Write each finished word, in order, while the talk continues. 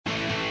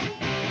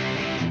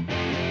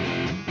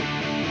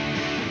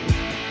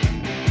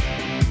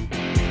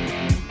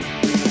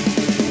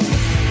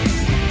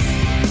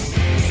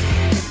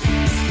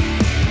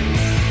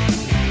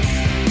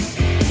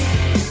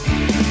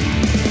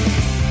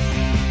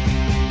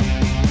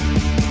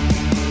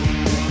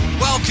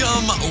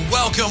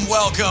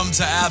Welcome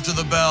to After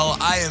the Bell.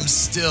 I am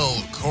still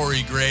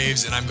Corey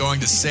Graves, and I'm going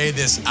to say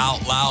this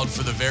out loud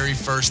for the very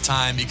first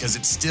time because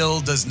it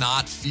still does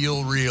not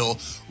feel real.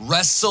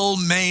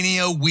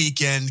 WrestleMania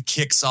weekend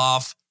kicks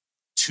off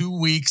 2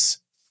 weeks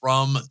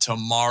from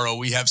tomorrow.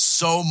 We have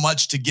so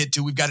much to get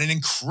to. We've got an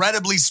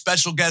incredibly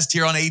special guest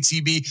here on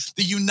ATB.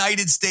 The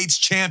United States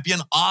champion,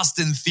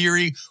 Austin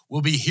Theory,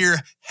 will be here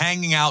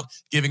hanging out,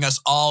 giving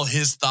us all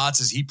his thoughts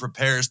as he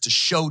prepares to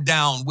show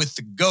down with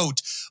the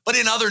GOAT. But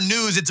in other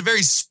news, it's a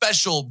very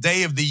special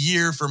day of the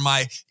year for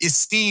my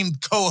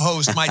esteemed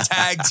co-host, my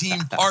tag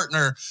team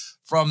partner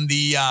from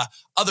the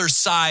other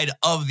side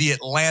of the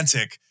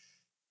Atlantic.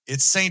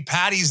 It's St.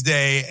 Paddy's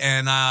Day,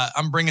 and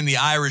I'm bringing the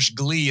Irish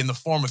glee in the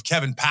form of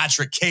Kevin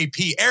Patrick,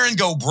 KP, Aaron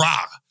Go Bra.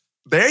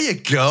 There you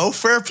go.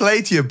 Fair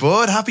play to you,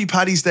 bud. Happy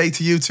Paddy's Day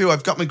to you too.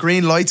 I've got my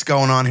green lights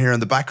going on here in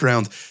the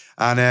background,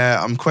 and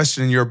I'm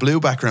questioning your blue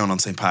background on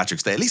St.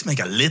 Patrick's Day. At least make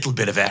a little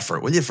bit of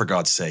effort, will you, for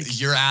God's sake?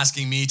 You're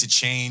asking me to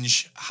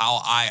change how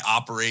I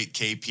operate,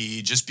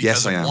 KP, just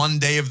because of one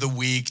day of the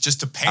week,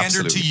 just to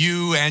pander to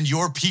you and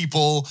your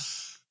people.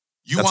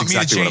 That's want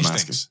exactly me to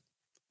change things.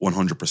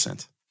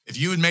 100%. If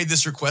you had made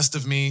this request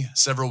of me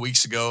several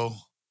weeks ago,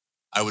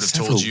 I would have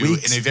told you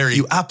in a very...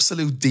 You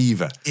absolute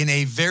diva. In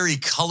a very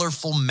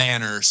colorful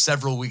manner,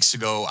 several weeks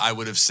ago, I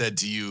would have said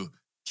to you,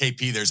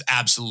 KP, there's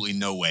absolutely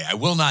no way. I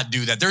will not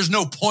do that. There's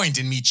no point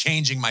in me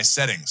changing my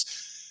settings.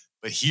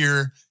 But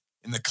here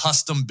in the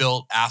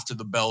custom-built After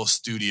the Bell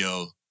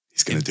studio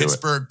in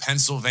Pittsburgh,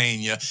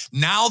 Pennsylvania,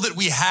 now that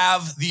we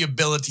have the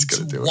ability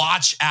to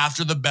watch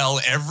After the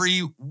Bell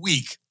every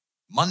week,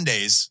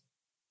 Mondays,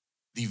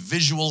 the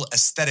visual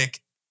aesthetic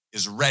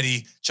is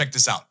ready. Check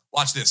this out.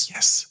 Watch this.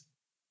 Yes.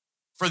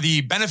 For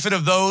the benefit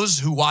of those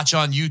who watch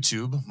on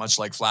YouTube, much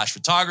like flash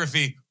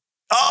photography.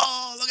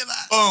 Oh, look at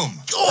that.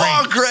 Boom.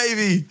 Oh,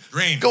 gravy.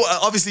 Green. Go.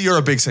 Obviously, you're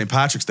a big St.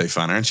 Patrick's Day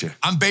fan, aren't you?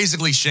 I'm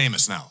basically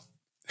Sheamus now.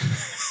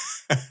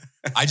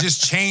 I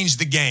just changed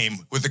the game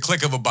with the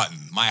click of a button.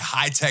 My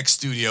high-tech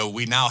studio,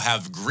 we now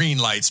have green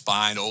lights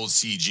behind old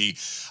CG.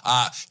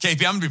 KP,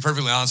 I'm going to be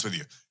perfectly honest with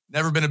you.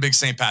 Never been a big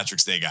St.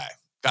 Patrick's Day guy.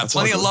 Got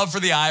plenty of love for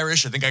the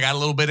Irish. I think I got a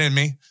little bit in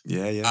me.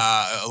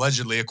 Yeah.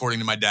 Allegedly, according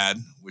to my dad,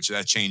 which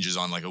that changes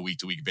on like a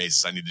week-to-week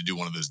basis. I need to do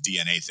one of those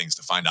DNA things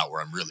to find out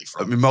where I'm really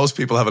from. I mean, most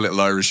people have a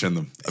little Irish in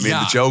them. I mean,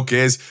 the joke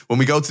is, when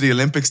we go to the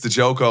Olympics, the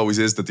joke always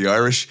is that the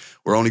Irish,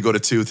 we're only good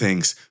at two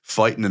things,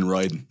 fighting and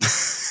riding.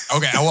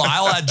 Okay, well,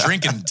 I'll add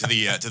drinking to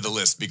the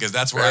list because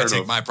that's where I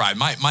take my pride.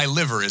 My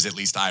liver is at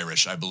least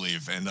Irish, I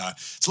believe. And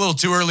it's a little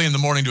too early in the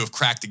morning to have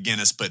cracked a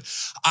Guinness, but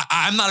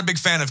I'm not a big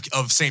fan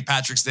of St.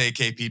 Patrick's Day,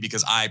 KP,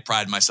 because I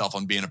pride myself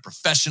on being a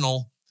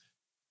professional.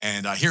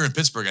 And here in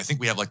Pittsburgh, I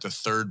think we have like the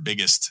third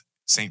biggest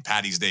St.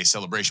 Paddy's Day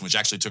celebration, which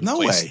actually took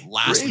place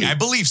last week. I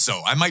believe so.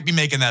 I might be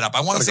making that up.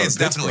 I want to say it's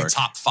definitely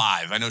top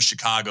 5. I know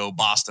Chicago,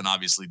 Boston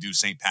obviously do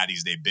St.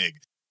 Paddy's Day big.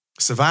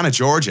 Savannah,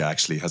 Georgia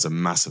actually has a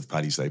massive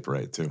Paddy's Day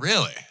parade too.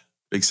 Really?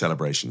 Big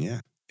celebration,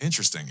 yeah.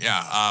 Interesting,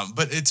 yeah.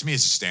 But to me,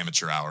 it's just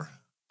amateur hour.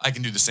 I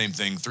can do the same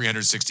thing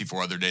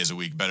 364 other days a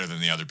week better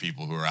than the other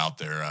people who are out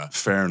there.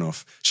 Fair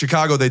enough.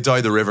 Chicago, they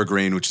dyed the river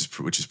green, which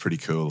is pretty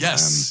cool.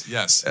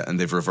 Yes. And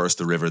they've reversed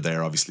the river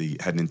there, obviously,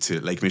 heading into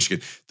Lake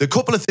Michigan. The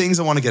couple of things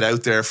I want to get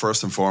out there,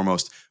 first and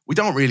foremost, we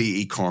don't really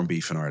eat corned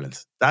beef in Ireland.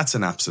 That's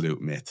an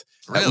absolute myth.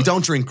 Really? We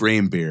don't drink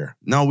green beer.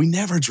 No, we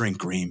never drink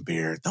green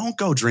beer. Don't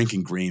go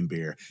drinking green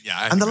beer.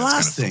 Yeah, and the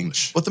last thing,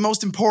 but the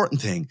most important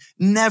thing,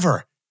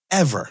 never,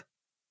 ever,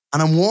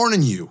 and I'm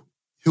warning you,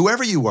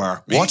 whoever you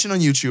are watching on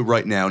YouTube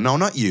right now, no,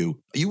 not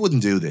you. You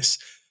wouldn't do this.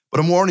 But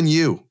I'm warning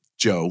you,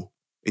 Joe,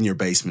 in your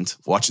basement,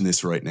 watching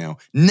this right now.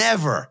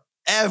 Never,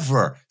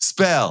 ever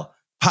spell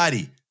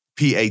Paddy,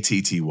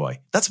 P-A-T-T-Y.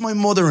 That's my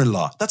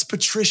mother-in-law. That's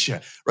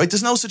Patricia, right?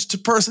 There's no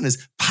such person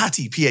as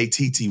Patty,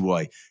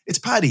 P-A-T-T-Y. It's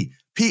Paddy,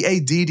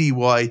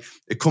 P-A-D-D-Y.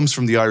 It comes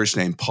from the Irish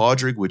name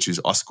Padraig, which is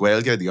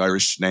Oscuelga, the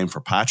Irish name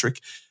for Patrick.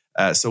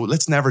 So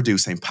let's never do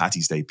St.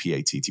 Patty's Day,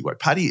 P-A-T-T-Y.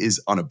 Paddy is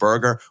on a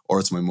burger or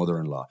it's my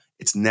mother-in-law.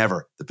 It's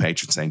never the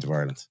patron saint of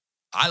Ireland.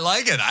 I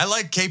like it. I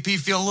like KP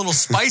feeling a little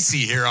spicy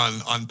here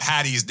on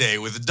Paddy's Day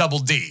with a double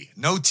D.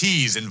 No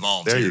T's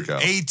involved there here. You go.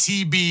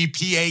 A-T-B-P-A-D-D-Y,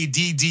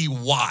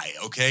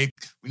 okay?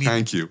 We need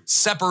Thank you.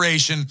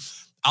 Separation.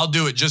 I'll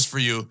do it just for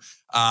you.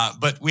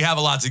 But we have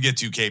a lot to get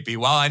to, KP.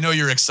 While I know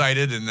you're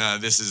excited and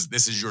this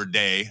is your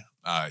day,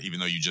 even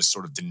though you just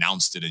sort of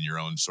denounced it in your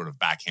own sort of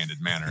backhanded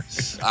manner,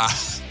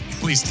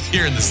 at least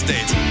here in the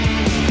States.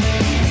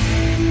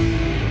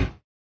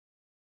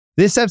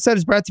 This episode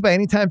is brought to you by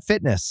Anytime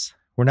Fitness.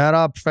 We're not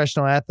all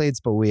professional athletes,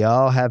 but we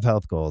all have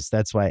health goals.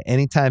 That's why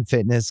Anytime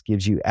Fitness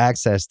gives you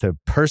access to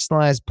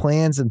personalized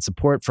plans and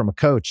support from a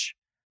coach.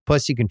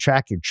 Plus, you can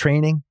track your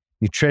training,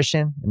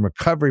 nutrition, and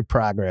recovery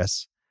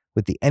progress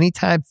with the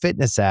Anytime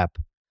Fitness app,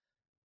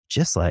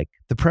 just like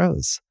the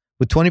pros.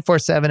 With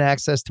 24/7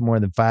 access to more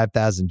than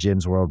 5,000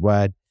 gyms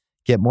worldwide,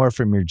 get more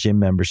from your gym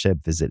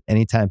membership. Visit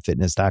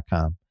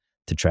anytimefitness.com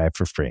to try it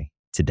for free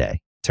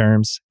today.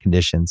 Terms,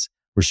 conditions,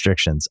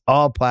 restrictions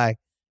all apply.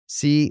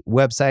 See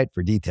website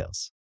for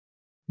details.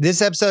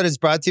 This episode is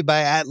brought to you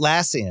by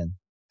Atlassian.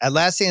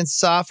 Atlassian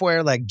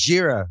software like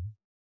Jira,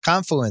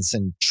 Confluence,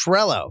 and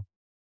Trello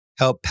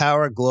help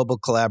power global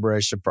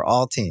collaboration for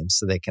all teams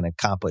so they can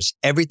accomplish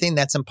everything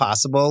that's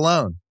impossible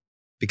alone.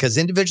 Because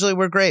individually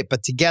we're great,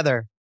 but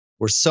together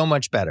we're so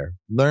much better.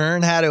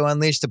 Learn how to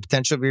unleash the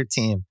potential of your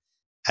team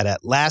at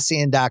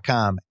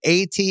Atlassian.com.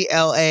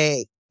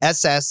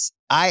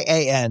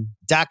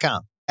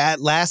 Atlassian.com.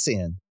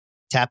 Atlassian.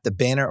 Tap the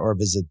banner or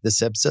visit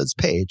this episode's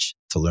page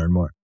to learn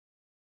more.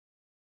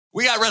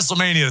 We got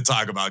WrestleMania to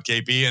talk about,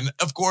 KP. And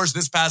of course,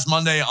 this past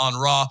Monday on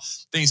Raw,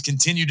 things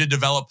continue to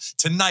develop.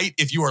 Tonight,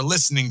 if you are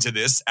listening to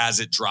this as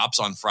it drops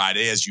on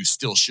Friday, as you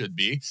still should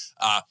be,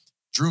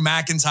 Drew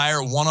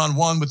McIntyre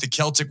one-on-one with the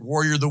Celtic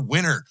Warrior. The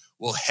winner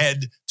will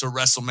head to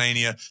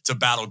WrestleMania to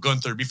battle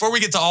Gunther. Before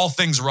we get to all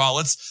things Raw,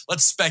 let's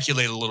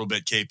speculate a little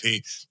bit,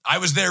 KP. I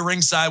was there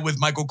ringside with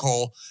Michael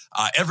Cole.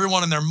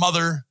 Everyone and their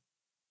mother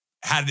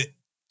had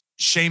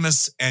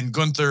Sheamus and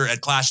Gunther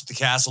at Clash at the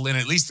Castle in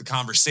at least the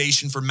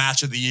conversation for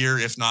match of the year,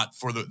 if not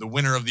for the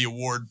winner of the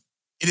award.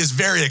 It is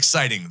very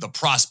exciting, the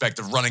prospect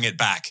of running it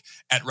back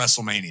at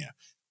WrestleMania.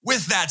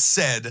 With that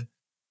said,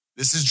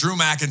 this is Drew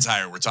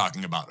McIntyre we're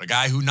talking about, a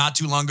guy who not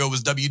too long ago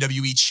was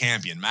WWE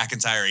champion.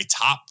 McIntyre, a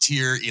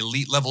top-tier,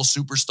 elite-level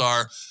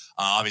superstar,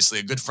 obviously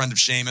a good friend of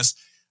Sheamus.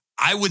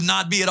 I would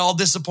not be at all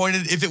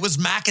disappointed if it was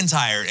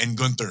McIntyre and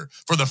Gunther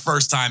for the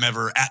first time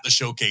ever at the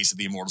Showcase of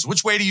the Immortals.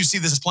 Which way do you see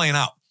this playing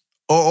out?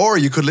 Or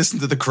you could listen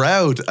to the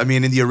crowd, I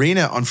mean, in the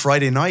arena on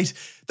Friday night,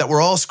 that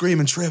we're all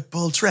screaming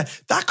triple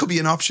threat. That could be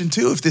an option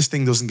too if this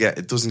thing doesn't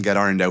get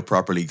ironed out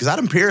properly. Because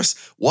Adam Pearce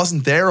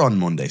wasn't there on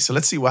Monday. So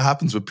let's see what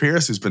happens with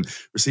Pearce, who's been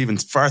receiving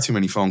far too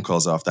many phone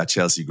calls off that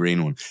Chelsea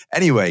Green one.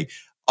 Anyway,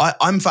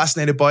 I'm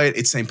fascinated by it.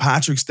 It's St.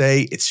 Patrick's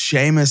Day. It's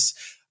Sheamus.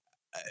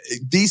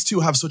 These two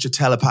have such a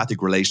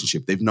telepathic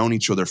relationship. They've known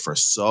each other for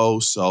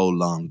so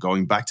long,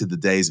 going back to the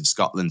days of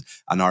Scotland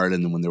and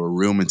Ireland and when they were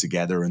rooming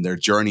together, and their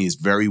journey is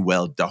very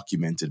well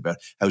documented about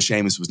how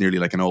Sheamus was nearly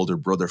like an older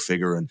brother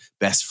figure and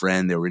best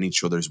friend. They were in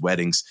each other's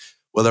weddings.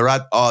 Well, they're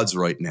at odds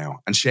right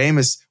now, and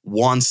Sheamus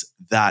wants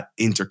that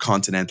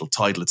Intercontinental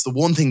title. It's the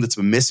one thing that's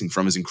been missing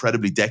from his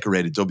incredibly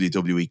decorated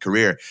WWE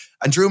career.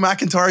 And Drew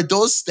McIntyre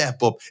does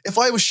step up. If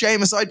I was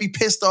Sheamus, I'd be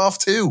pissed off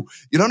too.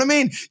 You know what I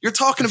mean? You're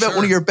talking about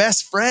one of your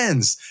best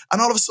friends, and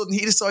all of a sudden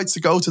he decides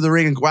to go to the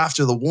ring and go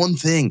after the one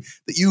thing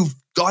that you've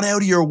gone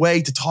out of your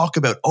way to talk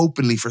about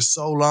openly for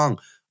so long.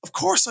 Of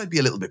course I'd be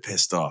a little bit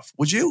pissed off.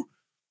 Would you?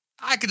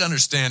 I could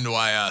understand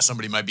why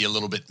somebody might be a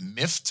little bit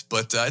miffed,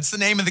 but it's the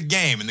name of the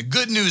game. And the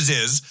good news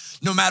is,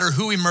 no matter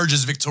who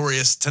emerges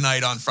victorious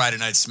tonight on Friday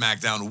Night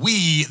SmackDown,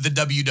 we, the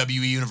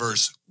WWE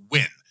Universe,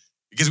 win.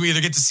 Because we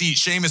either get to see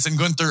Sheamus and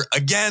Gunther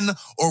again,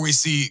 or we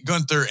see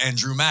Gunther and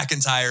Drew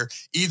McIntyre.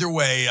 Either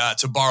way,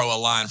 to borrow a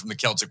line from the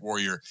Celtic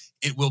Warrior,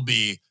 it will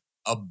be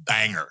a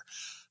banger.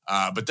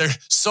 But there's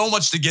so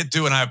much to get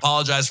to, and I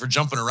apologize for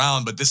jumping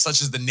around, but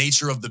such is the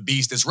nature of the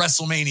beast. It's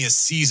WrestleMania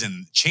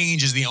season.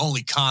 Change is the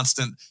only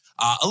constant.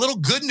 A little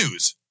good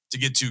news to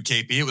get to,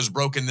 KP. It was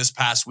broken this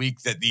past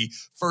week that the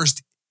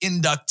first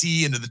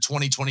inductee into the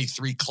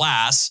 2023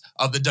 class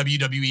of the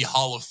WWE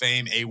Hall of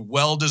Fame, a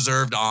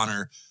well-deserved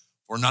honor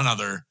for none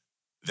other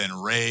than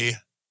Rey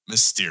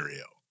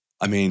Mysterio.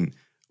 I mean,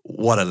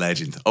 what a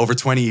legend. Over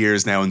 20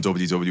 years now in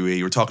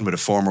WWE. We're talking about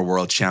a former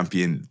world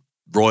champion,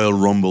 Royal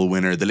Rumble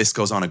winner. The list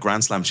goes on, a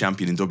Grand Slam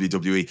champion in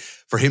WWE.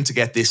 For him to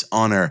get this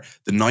honor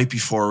the night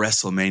before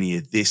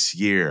WrestleMania this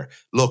year.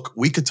 Look,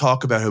 we could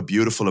talk about how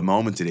beautiful a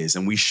moment it is,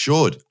 and we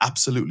should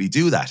absolutely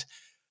do that.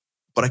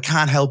 But I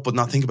can't help but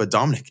not think about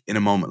Dominic in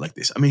a moment like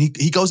this. I mean,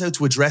 he goes out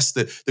to address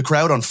the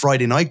crowd on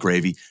Friday night,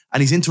 Gravy,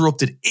 and he's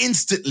interrupted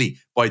instantly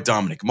by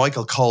Dominic.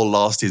 Michael Cole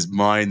lost his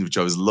mind, which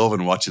I was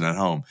loving watching at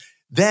home.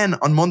 Then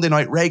on Monday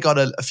night, Rey got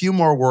a few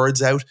more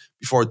words out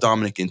before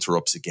Dominic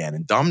interrupts again.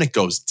 And Dominic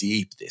goes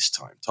deep this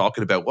time,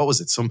 talking about, what was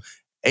it, some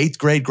 8th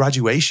grade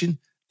graduation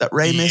that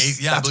Rey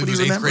missed? Yeah, I believe it was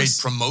 8th grade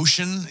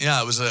promotion.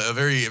 Yeah, it was a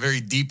very, very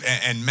deep.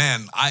 And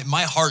man,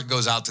 my heart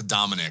goes out to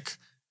Dominic.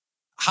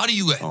 How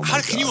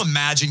can you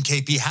imagine,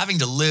 KP, having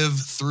to live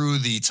through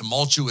the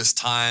tumultuous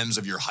times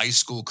of your high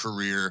school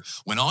career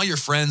when all your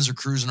friends are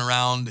cruising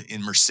around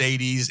in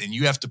Mercedes and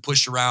you have to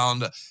push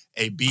around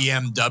a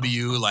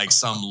BMW like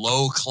some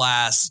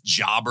low-class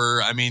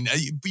jobber? I mean,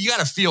 you got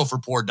to feel for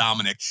poor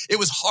Dominic. It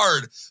was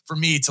hard for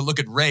me to look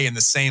at Rey in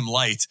the same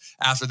light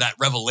after that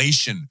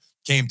revelation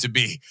came to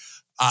be.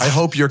 I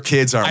hope your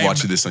kids aren't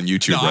watching this on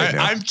YouTube right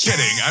now. I'm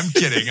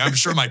kidding. I'm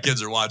sure my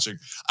kids are watching.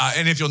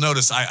 And if you'll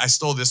notice, I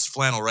stole this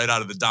flannel right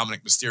out of the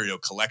Dominic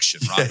Mysterio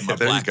collection. Rocking my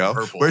there black you go. And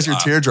purple. Where's your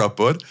teardrop,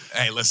 bud?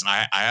 Hey, listen,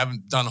 I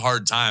haven't done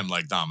hard time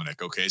like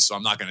Dominic, okay? So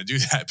I'm not going to do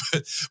that.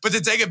 But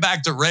to take it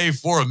back to Rey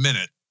for a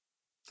minute,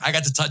 I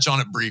got to touch on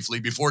it briefly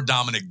before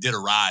Dominic did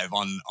arrive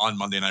on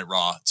Monday Night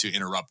Raw to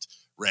interrupt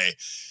Rey.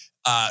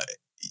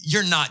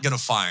 You're not going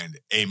to find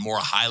a more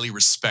highly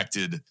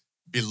respected,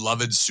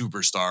 beloved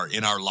superstar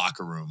in our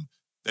locker room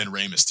than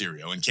Rey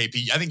Mysterio. And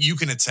KP, I think you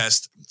can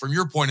attest from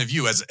your point of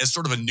view as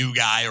sort of a new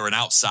guy or an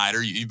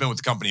outsider. You've been with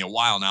the company a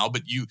while now,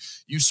 but you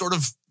sort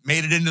of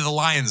made it into the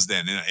Lions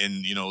Den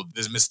in you know,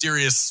 this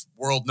mysterious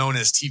world known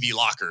as TV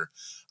Locker.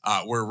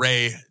 where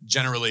Ray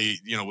generally,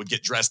 would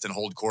get dressed and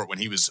hold court when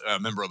he was a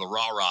member of the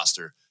Raw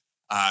roster.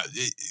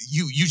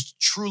 You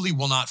truly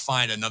will not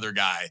find another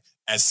guy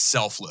as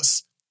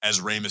selfless as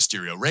Rey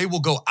Mysterio. Ray will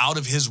go out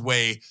of his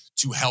way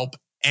to help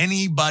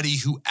anybody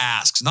who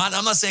asks.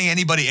 I'm not saying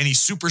anybody, any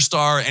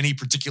superstar, any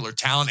particular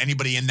talent,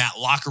 anybody in that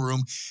locker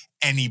room,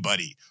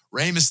 anybody.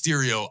 Rey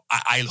Mysterio,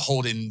 I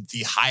hold in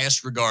the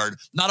highest regard,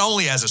 not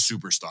only as a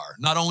superstar,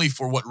 not only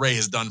for what Ray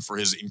has done for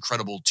his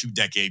incredible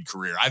 2-decade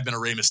career. I've been a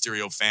Rey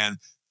Mysterio fan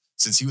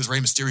since he was Rey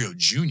Mysterio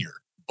Jr.,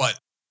 but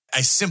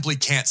I simply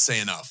can't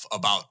say enough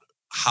about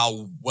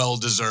how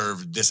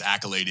well-deserved this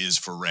accolade is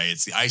for Ray.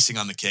 It's the icing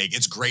on the cake.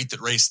 It's great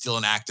that Ray's still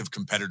an active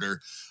competitor,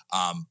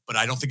 but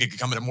I don't think it could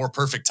come at a more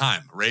perfect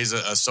time. Ray's a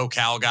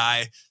SoCal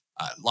guy,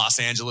 Los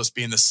Angeles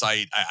being the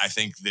site. I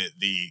think that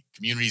the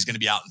community is going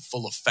to be out in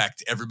full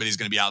effect. Everybody's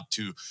going to be out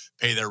to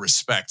pay their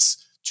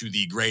respects to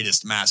the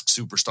greatest masked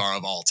superstar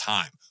of all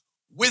time.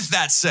 With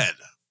that said,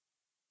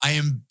 I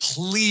am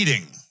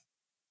pleading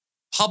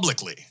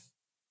publicly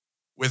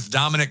with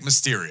Dominic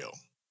Mysterio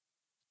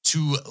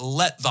to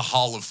let the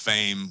Hall of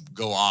Fame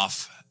go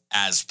off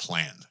as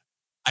planned.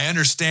 I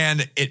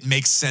understand it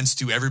makes sense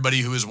to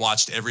everybody who has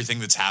watched everything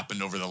that's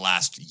happened over the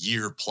last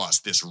year plus,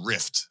 this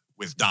rift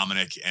with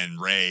Dominic and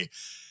Ray.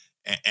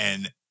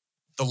 And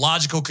the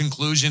logical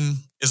conclusion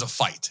is a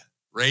fight.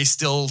 Ray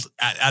still,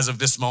 as of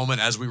this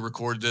moment, as we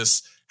record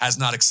this, has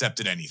not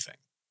accepted anything.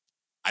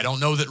 I don't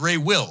know that Ray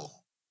will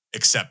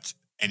accept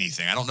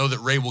anything. I don't know that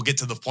Ray will get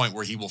to the point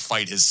where he will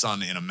fight his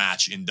son in a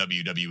match in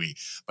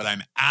WWE. But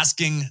I'm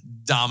asking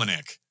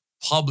Dominic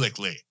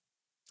publicly,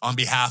 on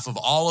behalf of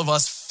all of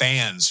us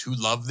fans who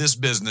love this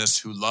business,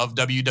 who love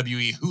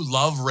WWE, who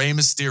love Rey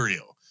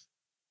Mysterio,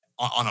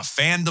 on a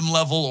fandom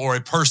level or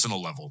a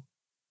personal level,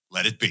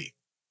 let it be.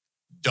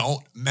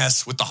 Don't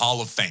mess with the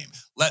Hall of Fame.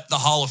 Let the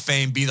Hall of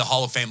Fame be the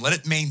Hall of Fame. Let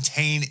it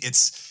maintain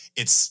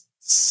its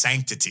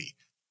sanctity.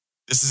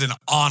 This is an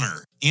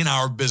honor in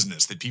our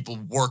business that people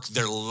work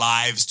their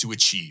lives to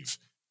achieve.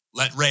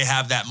 Let Ray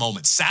have that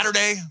moment.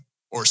 Saturday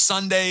or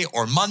Sunday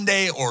or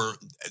Monday or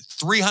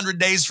 300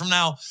 days from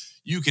now,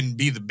 you can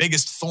be the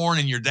biggest thorn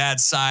in your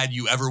dad's side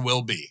you ever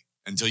will be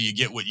until you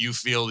get what you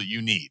feel that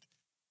you need.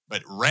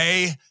 But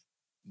Ray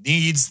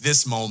needs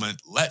this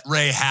moment. Let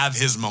Ray have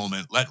his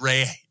moment. Let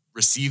Ray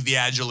receive the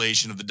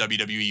adulation of the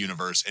WWE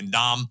universe. And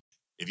Dom,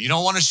 if you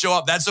don't want to show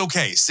up, that's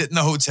okay. Sit in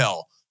the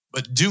hotel,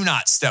 but do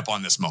not step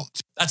on this moment.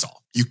 That's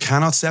all. You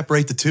cannot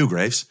separate the two,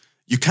 Graves.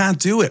 You can't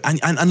do it.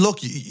 And look,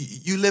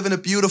 you live in a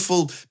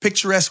beautiful,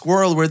 picturesque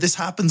world where this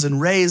happens, and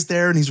Ray is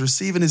there, and he's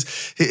receiving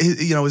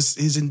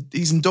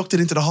he's inducted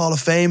into the Hall of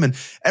Fame, and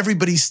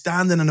everybody's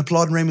standing and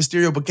applauding Rey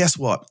Mysterio. But guess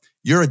what?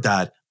 You're a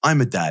dad.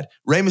 I'm a dad.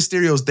 Rey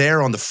Mysterio's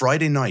there on the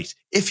Friday night.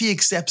 If he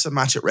accepts a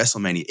match at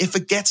WrestleMania, if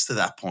it gets to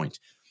that point,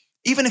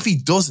 even if he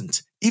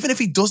doesn't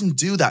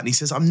do that, and he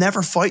says, I'm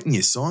never fighting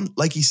you, son,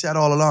 like he said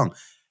all along,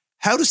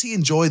 how does he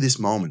enjoy this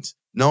moment,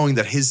 knowing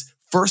that his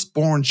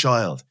firstborn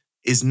child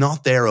is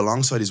not there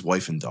alongside his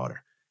wife and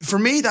daughter? For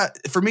me,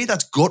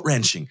 that's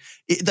gut-wrenching.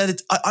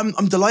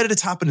 I'm delighted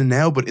it's happening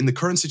now, but in the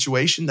current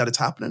situation that it's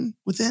happening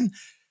within,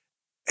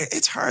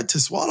 it's hard to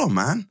swallow,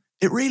 man.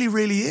 It really,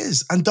 really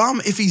is. And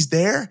Dom, if he's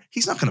there,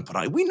 he's not going to put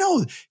on... We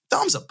know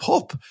Dom's a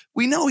pup.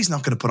 We know he's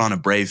not going to put on a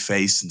brave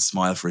face and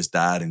smile for his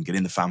dad and get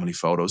in the family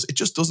photos. It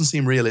just doesn't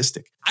seem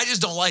realistic. I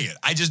just don't like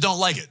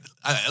it.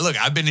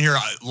 Look, I've been here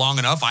long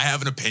enough. I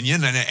have an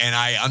opinion, and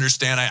I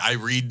understand. I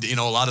read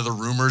a lot of the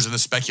rumors and the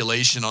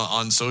speculation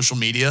on social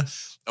media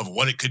of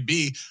what it could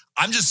be.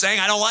 I'm just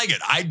saying I don't like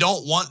it. I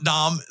don't want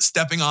Dom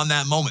stepping on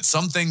that moment.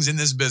 Some things in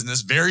this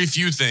business, very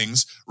few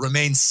things,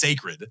 remain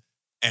sacred.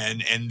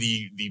 And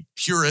the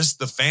purist,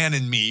 the fan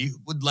in me,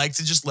 would like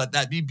to just let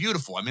that be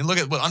beautiful. I mean, look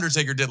at what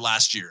Undertaker did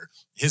last year.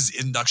 His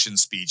induction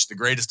speech, the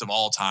greatest of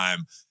all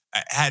time,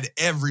 had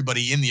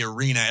everybody in the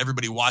arena,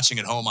 everybody watching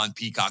at home on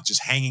Peacock,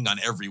 just hanging on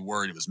every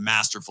word. It was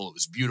masterful. It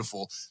was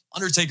beautiful.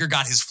 Undertaker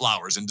got his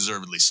flowers, and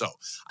deservedly so.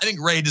 I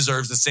think Ray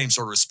deserves the same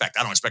sort of respect.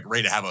 I don't expect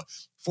Ray to have a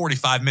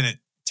 45-minute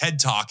TED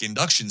Talk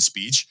induction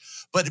speech,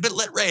 but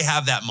let Ray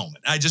have that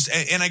moment.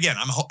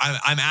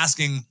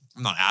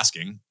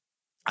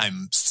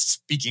 I'm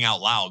speaking out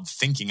loud,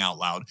 thinking out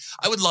loud.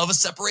 I would love a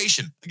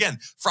separation. Again,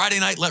 Friday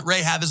night, let Ray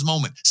have his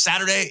moment.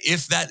 Saturday,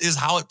 if that is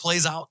how it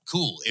plays out,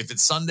 cool. If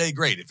it's Sunday,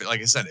 great. If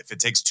it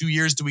takes 2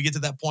 years till we get to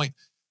that point,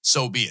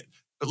 so be it.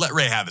 But let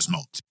Ray have his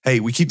moment.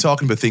 Hey, we keep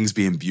talking about things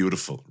being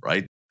beautiful,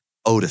 right?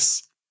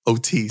 Otis,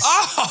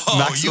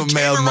 maximum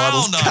male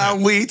models.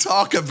 Can we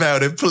talk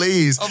about it,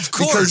 please? Of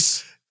course.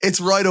 Because it's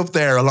right up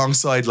there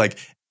alongside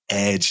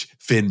Edge,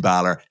 Finn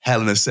Balor,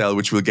 Hell in a Cell,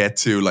 which we'll get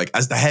to,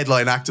 as the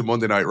headline act of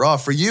Monday Night Raw.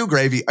 For you,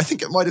 Gravy, I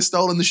think it might have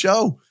stolen the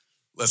show.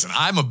 Listen,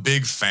 I'm a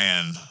big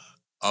fan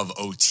of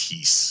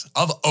Otis.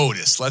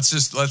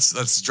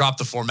 Let's drop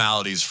the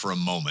formalities for a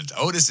moment.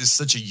 Otis is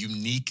such a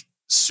unique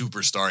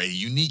superstar, a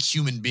unique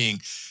human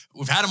being.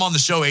 We've had him on the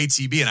show,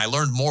 ATB, and I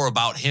learned more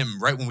about him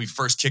right when we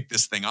first kicked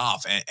this thing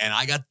off. And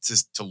I got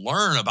to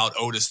learn about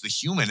Otis, the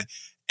human.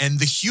 And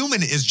the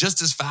human is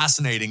just as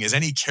fascinating as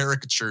any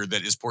caricature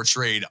that is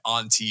portrayed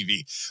on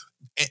TV.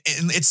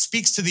 and it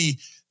speaks to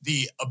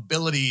the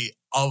ability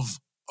of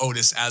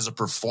Otis as a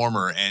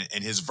performer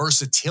and his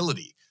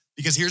versatility.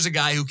 Because here's a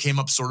guy who came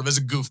up sort of as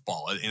a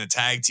goofball in a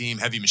tag team,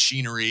 Heavy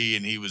Machinery,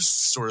 and he was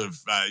sort of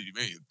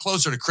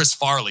closer to Chris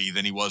Farley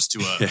than he was to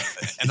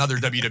another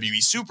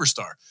WWE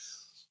superstar.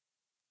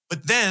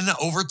 But then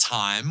over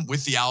time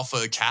with the Alpha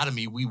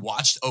Academy, we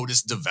watched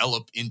Otis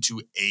develop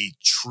into a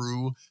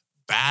true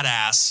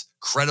badass,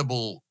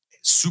 credible,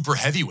 super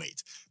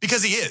heavyweight.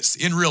 Because he is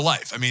in real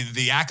life. I mean,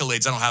 the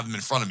accolades, I don't have them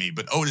in front of me,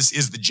 but Otis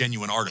is the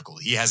genuine article.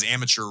 He has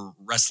amateur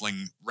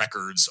wrestling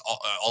records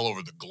all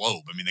over the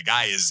globe. I mean, the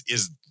guy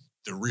is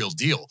the real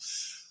deal.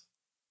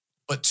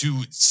 But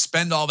to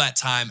spend all that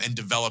time and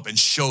develop and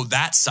show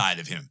that side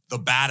of him, the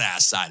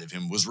badass side of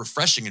him, was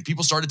refreshing, and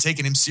people started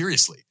taking him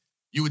seriously.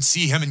 You would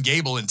see him and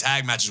Gable in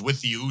tag matches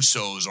with the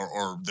Usos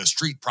or the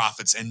Street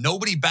Profits, and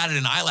nobody batted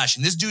an eyelash.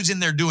 And this dude's in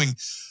there doing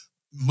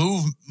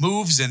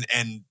moves and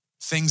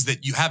things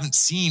that you haven't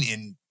seen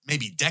in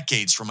maybe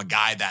decades from a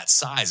guy that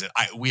size.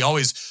 We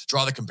always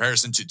draw the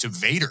comparison to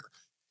Vader.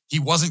 He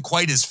wasn't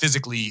quite as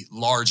physically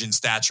large in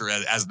stature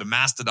as the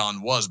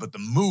Mastodon was, but the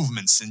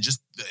movements and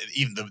just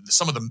even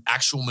some of the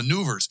actual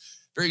maneuvers,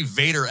 very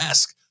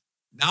Vader-esque.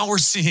 Now we're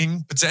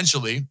seeing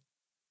potentially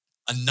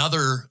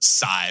another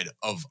side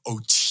of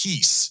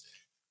Otis,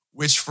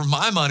 which for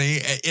my money,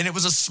 and it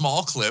was a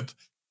small clip,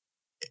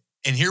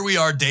 and here we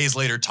are days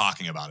later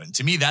talking about it. And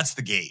to me, that's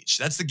the gauge.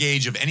 That's the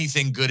gauge of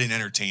anything good in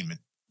entertainment.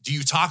 Do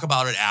you talk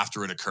about it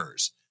after it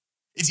occurs?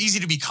 It's easy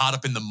to be caught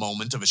up in the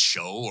moment of a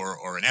show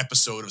or an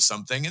episode of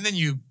something, and then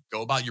you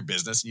go about your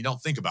business and you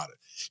don't think about it.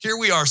 Here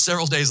we are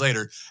several days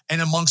later,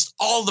 and amongst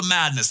all the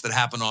madness that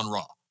happened on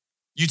Raw,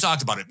 you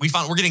talked about it.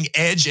 We're getting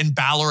Edge and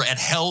Balor at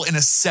Hell in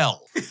a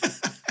Cell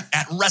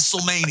at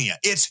WrestleMania.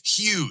 It's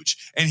huge.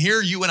 And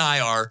here you and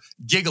I are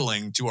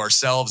giggling to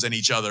ourselves and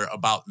each other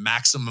about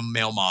Maximum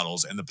Male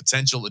Models and the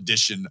potential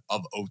addition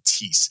of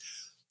Otis.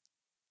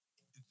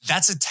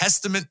 That's a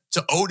testament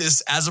to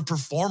Otis as a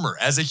performer,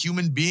 as a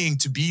human being,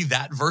 to be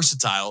that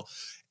versatile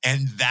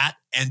and that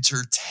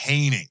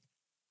entertaining.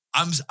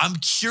 I'm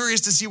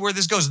curious to see where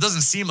this goes. It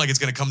doesn't seem like it's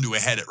going to come to a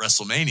head at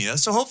WrestleMania,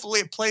 so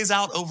hopefully it plays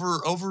out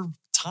over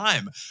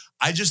time.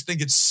 I just think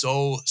it's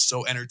so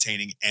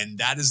entertaining, and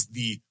that is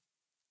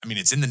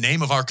it's in the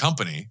name of our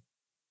company,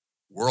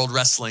 World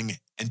Wrestling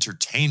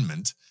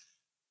Entertainment.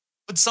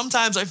 But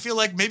sometimes I feel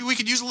like maybe we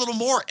could use a little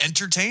more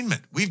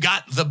entertainment. We've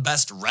got the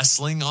best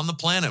wrestling on the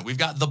planet. We've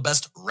got the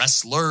best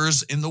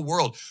wrestlers in the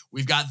world.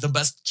 We've got the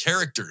best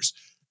characters.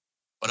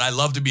 But I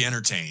love to be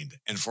entertained.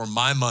 And for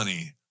my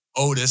money,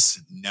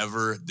 Otis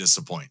never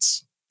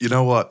disappoints. You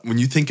know what? When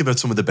you think about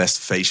some of the best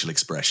facial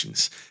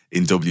expressions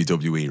in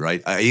WWE,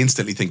 right? I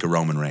instantly think of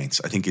Roman Reigns.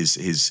 I think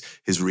his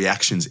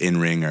reactions in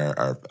ring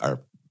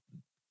are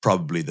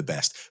probably the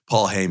best.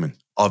 Paul Heyman,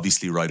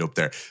 obviously right up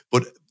there.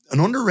 But an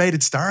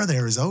underrated star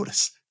there is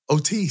Otis.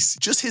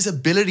 Just his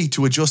ability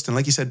to adjust and,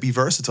 like you said, be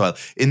versatile.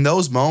 In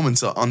those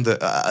moments on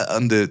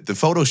the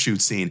photo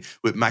shoot scene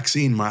with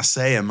Maxine,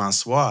 Marseille, and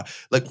Mansoir,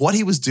 like what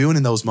he was doing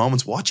in those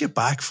moments, watch it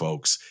back,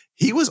 folks.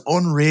 He was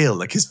unreal.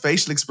 Like his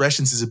facial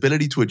expressions, his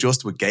ability to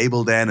adjust with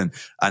Gable then,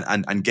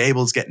 and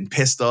Gable's getting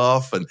pissed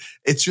off, and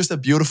it's just a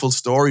beautiful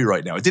story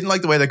right now. I didn't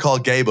like the way they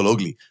called Gable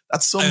ugly.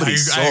 That's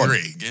somebody's son. I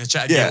agree.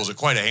 Chad Gable's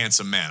quite a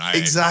handsome man.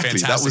 Exactly.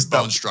 Fantastic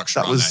bone structure.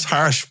 That was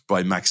harsh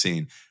by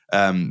Maxine.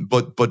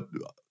 But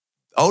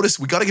Otis,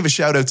 we got to give a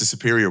shout out to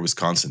Superior,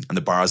 Wisconsin, and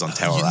the bars on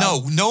Tower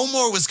Ave. No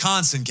more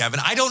Wisconsin, Kevin.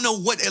 I don't know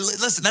what.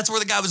 Listen, that's where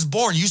the guy was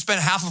born. You spent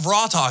half of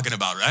Raw talking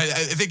about it.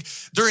 I think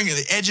during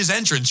Edge's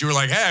entrance, you were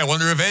like, "Hey, I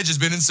wonder if Edge has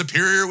been in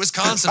Superior,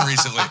 Wisconsin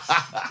recently."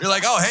 You're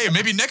like, "Oh, hey,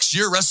 maybe next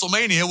year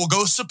WrestleMania will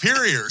go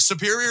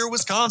Superior,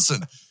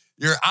 Wisconsin."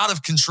 You're out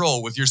of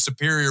control with your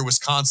Superior,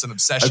 Wisconsin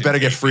obsession. I better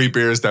get free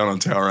beers down on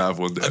Tower Ave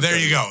one day. There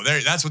you go.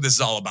 That's what this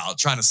is all about.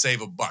 Trying to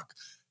save a buck.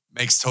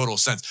 Makes total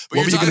sense. But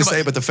what were you going to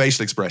say about the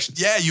facial expressions?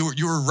 Yeah,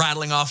 you were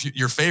rattling off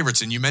your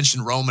favorites, and you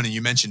mentioned Roman and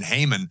you mentioned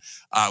Heyman,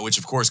 which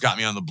of course got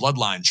me on the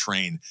Bloodline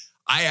train.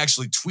 I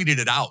actually tweeted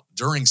it out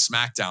during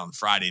SmackDown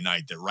Friday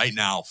night that right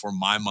now, for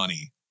my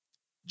money,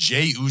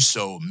 Jey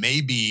Uso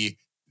may be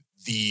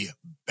the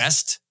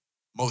best,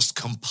 most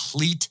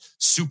complete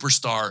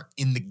superstar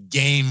in the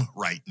game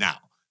right now.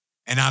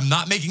 And I'm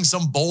not making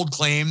some bold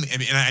claim,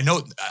 and I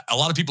know a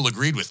lot of people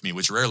agreed with me,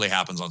 which rarely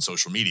happens on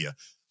social media.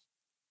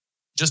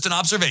 Just an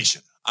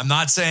observation. I'm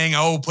not saying,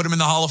 put him in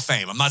the Hall of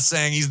Fame. I'm not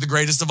saying he's the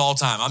greatest of all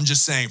time. I'm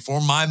just saying, for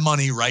my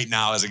money right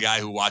now, as a guy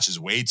who watches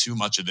way too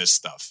much of this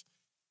stuff,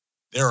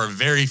 there are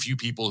very few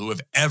people who have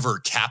ever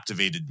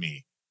captivated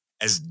me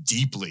as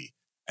deeply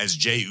as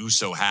Jey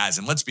Uso has.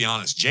 And let's be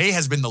honest, Jey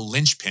has been the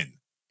linchpin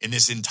in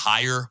this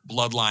entire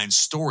Bloodline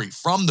story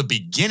from the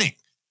beginning.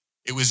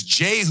 It was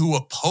Jey who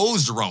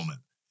opposed Roman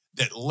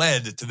that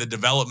led to the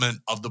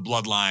development of the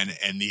Bloodline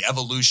and the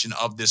evolution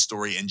of this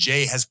story. And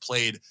Jey has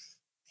played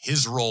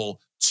his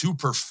role to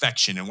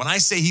perfection. And when I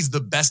say he's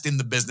the best in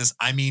the business,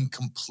 I mean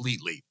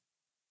completely.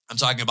 I'm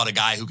talking about a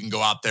guy who can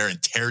go out there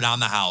and tear down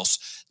the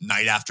house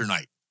night after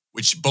night,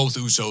 which both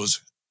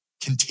Usos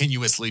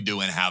continuously do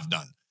and have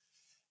done.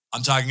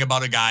 I'm talking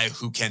about a guy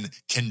who can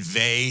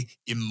convey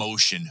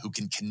emotion, who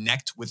can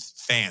connect with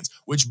fans,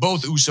 which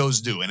both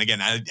Usos do. And again,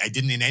 I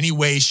didn't in any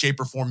way, shape,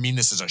 or form mean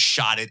this as a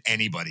shot at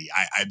anybody.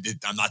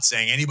 I'm not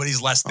saying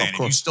anybody's less than. And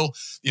you still,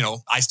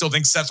 I still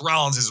think Seth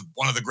Rollins is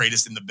one of the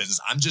greatest in the business.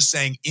 I'm just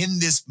saying in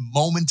this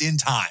moment in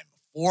time,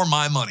 for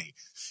my money,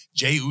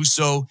 Jey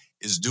Uso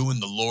is doing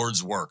the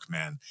Lord's work,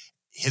 man.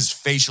 His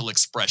facial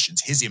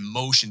expressions, his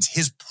emotions,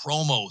 his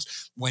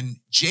promos. When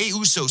Jey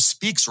Uso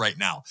speaks right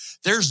now,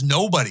 there's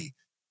nobody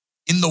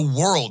in the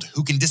world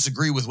who can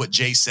disagree with what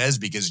Jey says,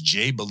 because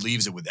Jey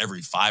believes it with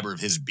every fiber of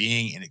his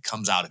being, and it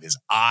comes out of his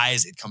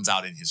eyes. It comes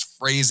out in his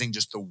phrasing,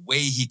 just the way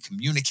he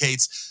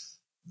communicates.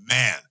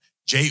 Man,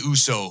 Jey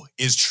Uso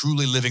is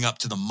truly living up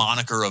to the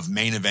moniker of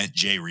main event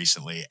Jey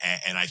recently.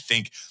 And I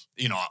think,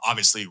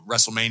 obviously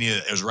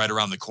WrestleMania is right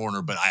around the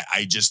corner, but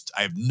I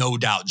have no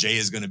doubt Jey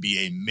is going to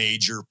be a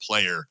major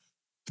player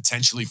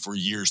potentially for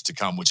years to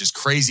come, which is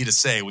crazy to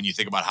say when you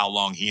think about how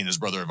long he and his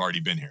brother have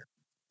already been here.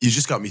 You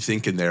just got me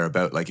thinking there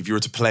about, like, if you were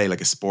to play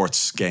like a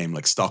sports game,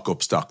 like stock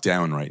up, stock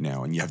down right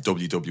now, and you have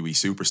WWE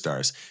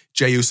superstars,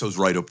 Jey Uso's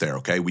right up there,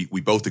 okay? We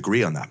both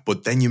agree on that.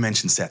 But then you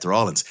mentioned Seth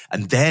Rollins,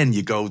 and then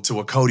you go to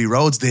what Cody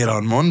Rhodes did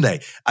on Monday,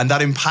 and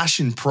that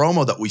impassioned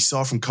promo that we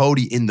saw from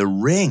Cody in the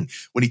ring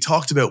when he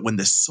talked about when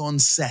the sun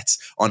sets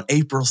on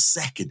April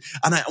 2nd.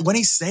 And when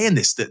he's saying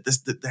this,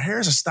 the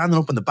hairs are standing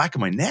up on the back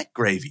of my neck,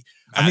 Gravy.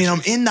 I mean,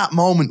 I'm in that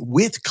moment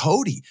with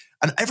Cody,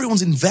 and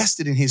everyone's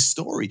invested in his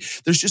story.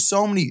 There's just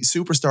so many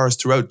superstars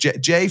throughout.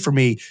 Jey, for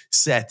me,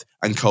 Seth,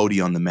 and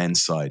Cody on the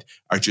men's side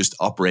are just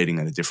operating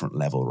at a different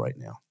level right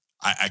now.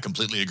 I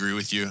completely agree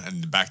with you.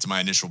 And back to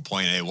my initial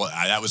point,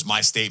 that was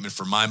my statement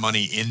for my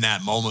money in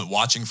that moment.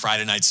 Watching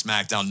Friday Night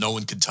SmackDown, no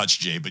one could touch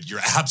Jey, but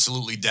you're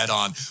absolutely dead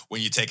on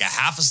when you take a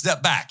half a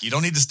step back. You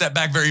don't need to step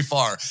back very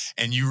far,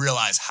 and you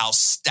realize how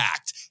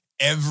stacked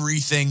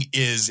everything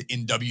is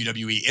in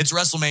WWE. It's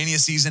WrestleMania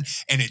season,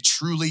 and it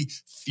truly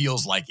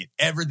feels like it.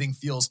 Everything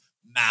feels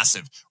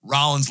massive.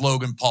 Rollins,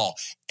 Logan Paul,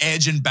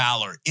 Edge and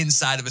Balor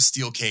inside of a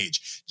steel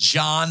cage.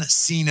 John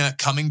Cena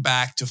coming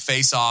back to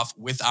face off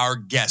with our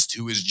guest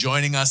who is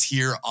joining us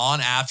here on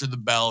After the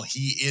Bell.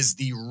 He is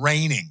the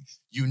reigning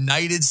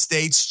United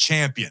States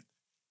champion.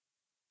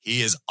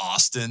 He is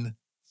Austin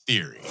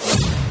Theory.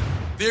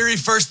 Theory,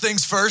 first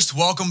things first,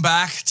 welcome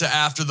back to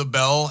After the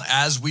Bell.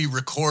 As we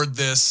record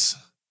this,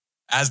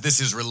 as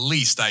this is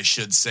released, I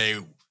should say,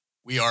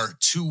 we are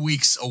 2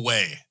 weeks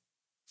away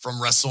from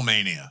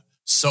WrestleMania.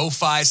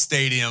 SoFi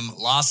Stadium,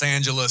 Los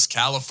Angeles,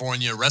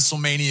 California.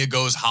 WrestleMania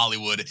goes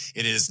Hollywood.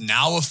 It is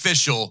now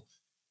official.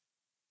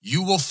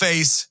 You will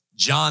face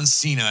John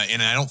Cena,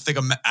 and I don't think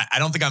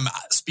I'm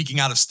speaking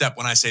out of step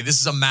when I say this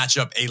is a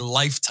matchup, a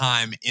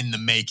lifetime in the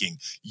making.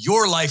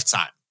 Your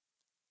lifetime.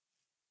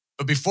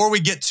 But before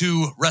we get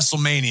to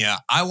WrestleMania,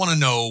 I want to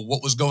know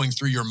what was going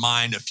through your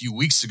mind a few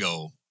weeks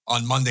ago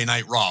on Monday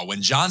Night Raw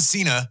when John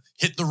Cena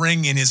hit the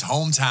ring in his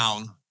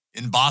hometown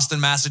in Boston,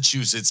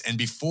 Massachusetts, and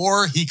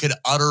before he could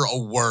utter a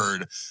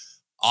word,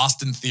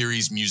 Austin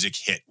Theory's music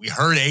hit. We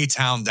heard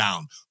A-Town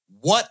Down.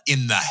 What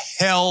in the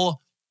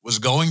hell was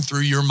going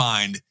through your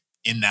mind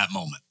in that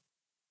moment?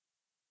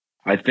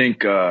 I think,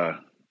 to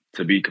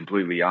be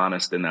completely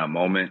honest, in that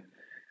moment,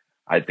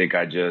 I think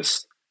I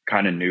just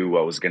kind of knew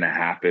what was going to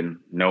happen,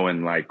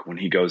 knowing like when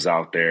he goes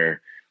out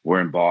there,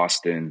 we're in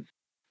Boston,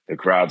 the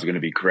crowd's going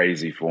to be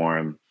crazy for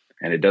him.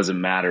 And it doesn't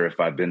matter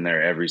if I've been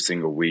there every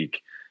single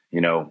week,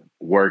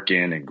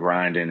 working and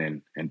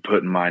grinding and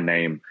putting my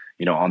name,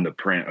 on the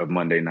print of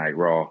Monday Night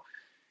Raw.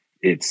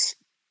 It's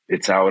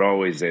how it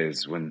always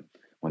is. When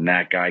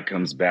that guy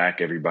comes back,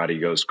 everybody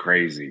goes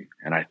crazy.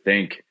 And I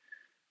think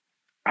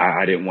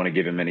I didn't want to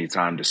give him any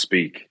time to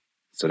speak.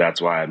 So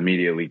that's why I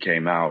immediately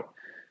came out.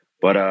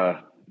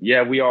 But,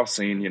 yeah, we all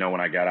seen,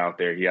 when I got out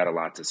there, he had a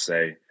lot to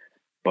say.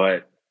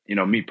 But,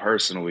 me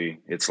personally,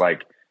 it's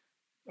like,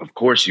 of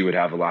course you would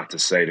have a lot to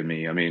say to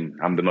me. I mean,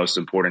 I'm the most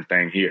important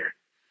thing here.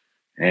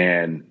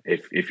 And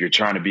if you're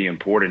trying to be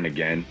important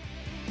again,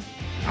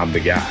 I'm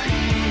the guy.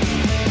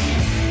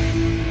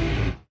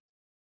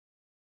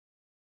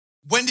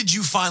 When did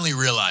you finally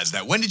realize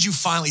that? When did you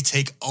finally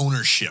take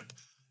ownership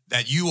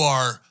that you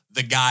are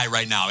the guy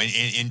right now?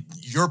 In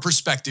your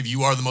perspective,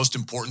 you are the most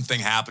important thing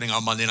happening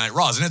on Monday Night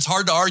Raws. And it's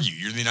hard to argue.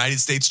 You're the United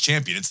States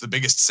champion. It's the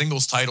biggest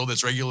singles title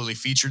that's regularly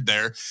featured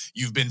there.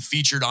 You've been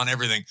featured on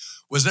everything.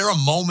 Was there a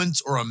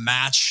moment or a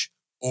match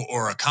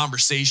or a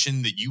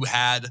conversation that you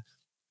had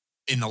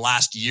in the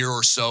last year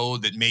or so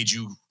that made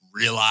you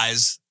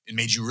realize and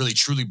made you really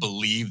truly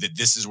believe that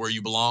this is where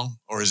you belong?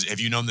 Or have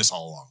you known this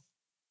all along?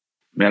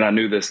 Man, I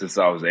knew this since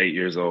I was 8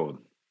 years old.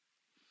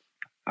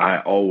 I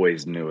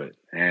always knew it.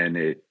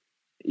 And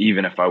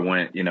even if I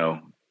went,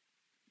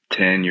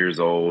 10 years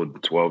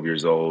old, 12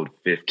 years old,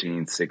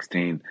 15,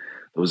 16,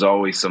 there was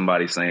always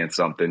somebody saying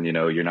something,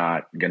 you're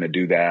not going to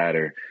do that.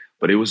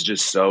 But it was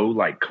just so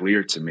like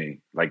clear to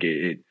me. Like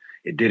it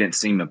didn't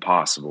seem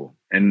impossible.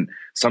 And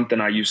something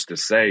I used to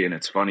say, and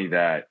it's funny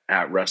that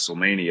at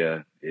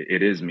WrestleMania,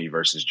 it is me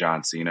versus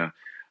John Cena.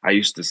 I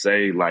used to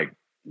say like,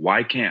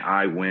 why can't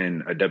I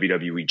win a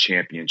WWE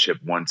championship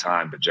one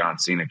time, but John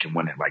Cena can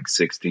win it like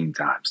 16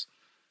 times?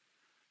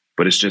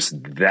 But it's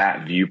just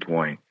that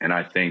viewpoint. And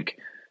I think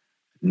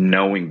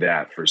knowing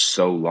that for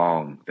so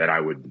long that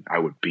I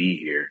would be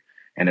here.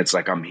 And it's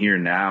like, I'm here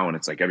now, and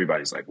it's like,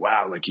 everybody's like,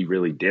 wow, like he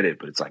really did it.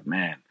 But it's like,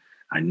 man,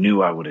 I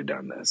knew I would have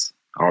done this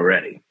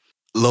already.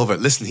 Love it.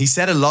 Listen, he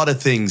said a lot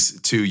of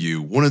things to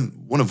you.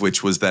 One of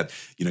which was that,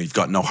 you've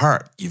got no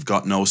heart, you've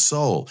got no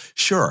soul.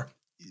 Sure,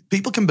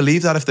 people can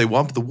believe that if they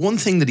want, but the one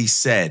thing that he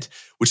said,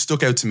 which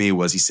stuck out to me,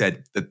 was he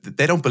said that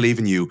they don't believe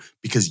in you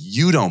because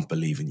you don't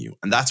believe in you.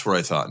 And that's where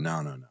I thought,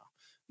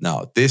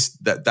 no,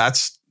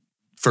 that's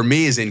for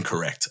me is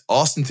incorrect.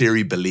 Austin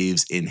Theory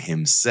believes in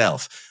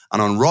himself.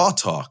 And on Raw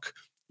Talk,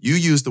 you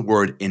used the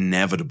word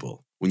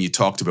inevitable when you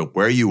talked about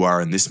where you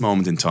are in this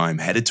moment in time,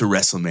 headed to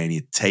WrestleMania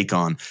to take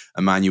on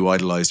a man you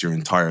idolized your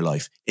entire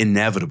life.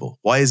 Inevitable.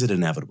 Why is it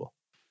inevitable?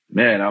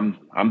 Man,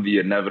 I'm the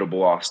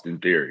inevitable Austin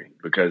Theory,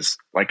 because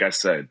like I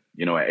said,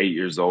 at 8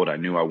 years old, I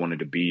knew I wanted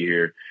to be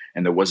here,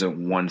 and there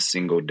wasn't one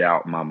single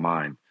doubt in my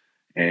mind.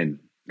 And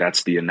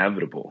that's the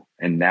inevitable.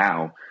 And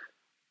now,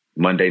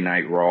 Monday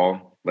Night Raw,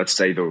 let's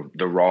say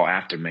the Raw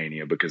after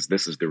Mania, because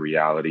this is the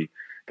reality.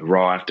 The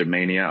Raw after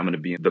Mania, I'm going to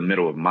be in the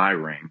middle of my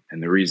ring.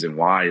 And the reason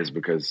why is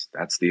because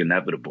that's the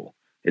inevitable.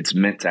 It's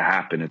meant to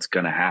happen. It's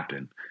going to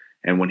happen.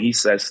 And when he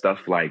says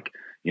stuff like,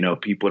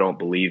 people don't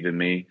believe in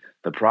me,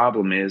 the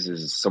problem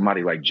is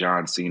somebody like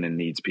John Cena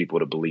needs people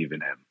to believe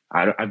in him.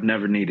 I've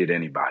never needed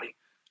anybody,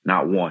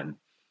 not one.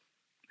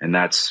 And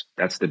that's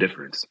the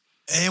difference.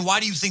 And why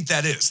do you think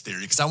that is,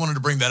 Theory? Because I wanted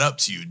to bring that up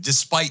to you.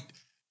 Despite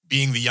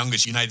being the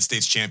youngest United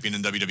States champion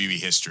in WWE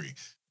history,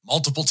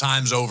 multiple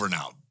times over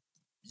now,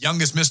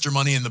 youngest Mr.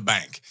 Money in the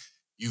Bank.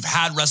 You've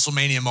had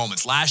WrestleMania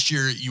moments. Last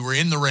year, you were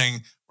in the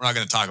ring. We're not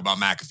going to talk about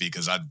McAfee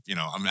because I'm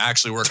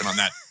actually working on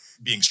that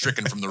being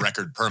stricken from the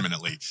record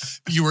permanently.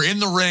 But you were in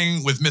the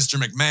ring with Mr.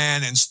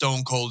 McMahon and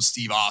Stone Cold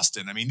Steve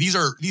Austin. I mean, these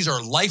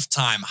are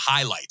lifetime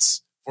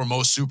highlights for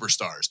most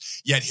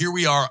superstars. Yet here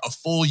we are a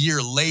full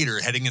year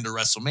later heading into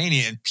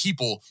WrestleMania, and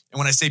people, and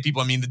when I say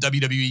people, I mean the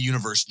WWE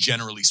universe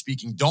generally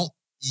speaking, don't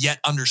yet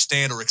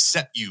understand or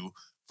accept you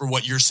for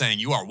what you're saying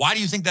you are. Why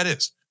do you think that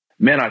is?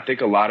 Man, I think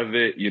a lot of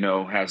it,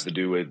 has to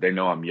do with they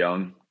know I'm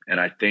young. And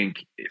I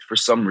think for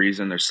some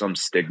reason, there's some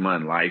stigma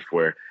in life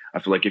where I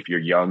feel like if you're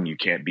young, you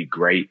can't be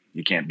great.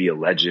 You can't be a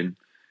legend.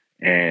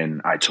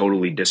 And I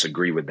totally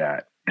disagree with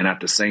that. And at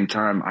the same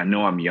time, I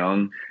know I'm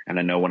young. And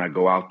I know when I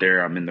go out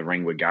there, I'm in the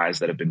ring with guys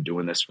that have been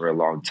doing this for a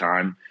long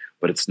time.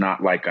 But it's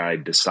not like I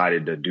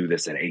decided to do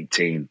this at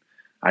 18.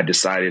 I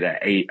decided at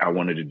 8, I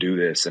wanted to do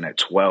this. And at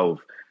 12,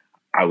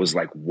 I was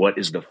like, what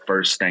is the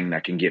first thing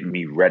that can get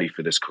me ready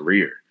for this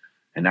career?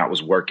 And that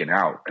was working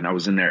out. And I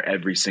was in there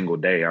every single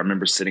day. I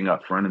remember sitting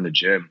up front in the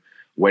gym,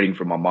 waiting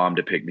for my mom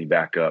to pick me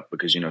back up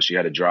because, she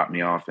had to drop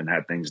me off and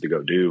had things to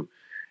go do.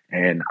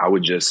 And I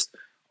would just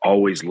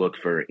always look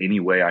for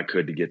any way I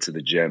could to get to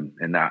the gym.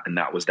 And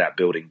that was that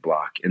building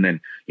block. And then,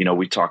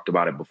 we talked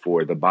about it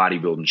before, the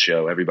bodybuilding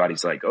show.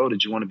 Everybody's like, oh,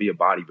 did you want to be a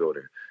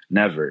bodybuilder?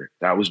 Never.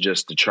 That was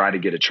just to try to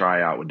get a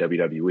tryout with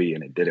WWE,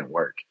 and it didn't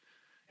work.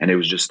 And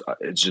it's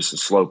just a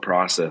slow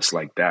process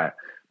like that.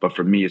 But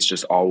for me, it's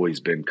just always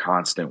been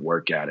constant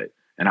work at it.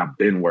 And I've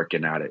been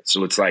working at it.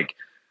 So it's like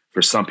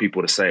for some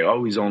people to say,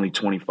 oh, he's only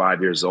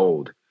 25 years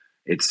old.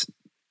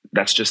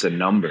 That's just a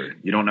number.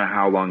 You don't know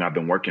how long I've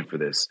been working for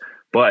this.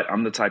 But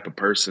I'm the type of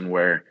person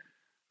where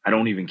I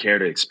don't even care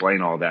to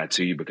explain all that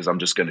to you because I'm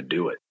just going to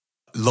do it.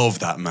 Love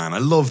that, man. I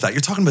love that.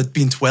 You're talking about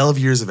being 12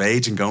 years of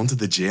age and going to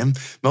the gym.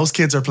 Most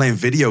kids are playing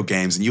video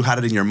games and you had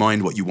it in your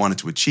mind what you wanted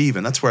to achieve.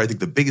 And that's where I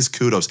think the biggest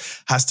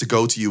kudos has to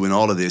go to you in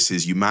all of this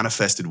is you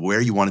manifested where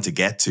you wanted to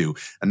get to.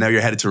 And now you're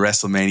headed to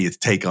WrestleMania to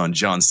take on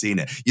John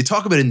Cena. You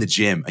talk about in the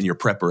gym and your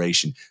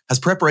preparation. Has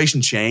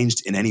preparation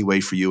changed in any way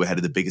for you ahead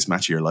of the biggest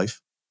match of your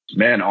life?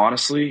 Man,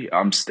 honestly,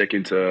 I'm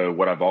sticking to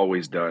what I've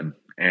always done.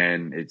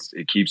 And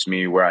it keeps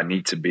me where I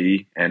need to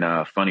be. And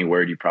a funny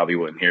word you probably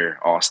wouldn't hear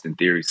Austin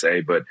Theory say,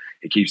 but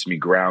it keeps me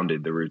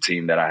grounded, the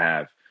routine that I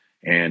have.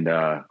 And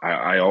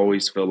I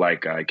always feel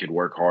like I could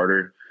work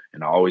harder,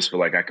 and I always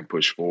feel like I can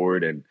push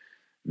forward. And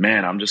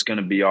man, I'm just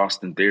gonna be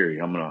Austin Theory.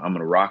 I'm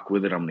gonna rock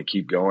with it. I'm gonna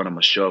keep going. I'm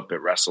gonna show up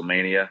at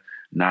WrestleMania,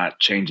 not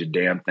change a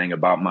damn thing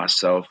about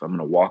myself. I'm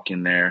gonna walk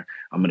in there.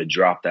 I'm gonna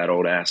drop that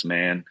old ass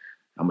man.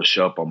 I'm gonna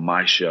show up on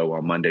my show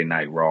on Monday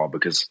Night Raw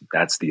because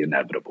that's the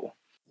inevitable.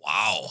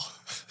 Wow.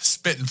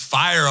 Spitting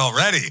fire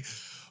already.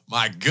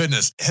 My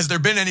goodness. Has there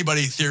been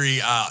anybody, Theory,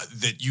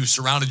 that you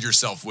surrounded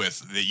yourself with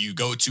that you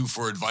go to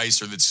for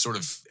advice or that sort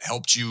of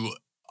helped you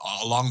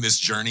along this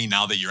journey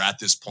now that you're at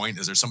this point?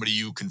 Is there somebody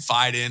you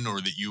confide in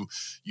or that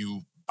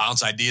you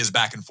bounce ideas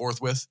back and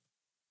forth with?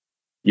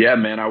 Yeah,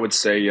 man, I would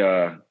say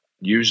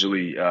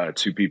usually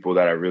two people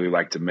that I really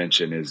like to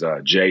mention is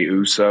Jey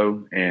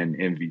Uso and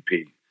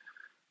MVP.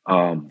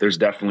 There's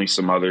definitely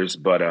some others,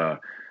 but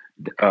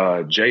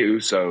Jey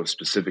Uso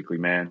specifically,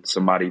 man,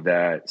 somebody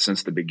that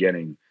since the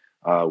beginning,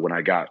 when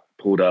I got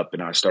pulled up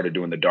and I started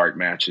doing the dark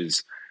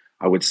matches,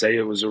 I would say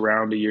it was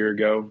around a year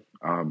ago.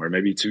 or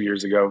maybe 2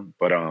 years ago,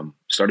 but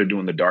started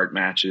doing the dark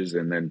matches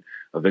and then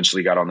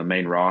eventually got on the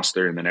main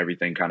roster, and then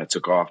everything kind of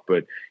took off.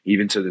 But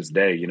even to this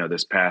day,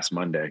 this past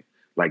Monday,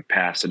 like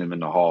passing him in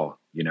the hall,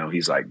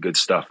 he's like good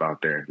stuff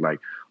out there, like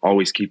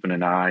always keeping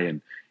an eye.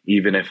 And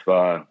even if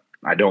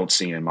I don't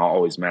see him, I'll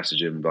always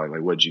message him and be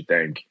like, what'd you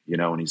think?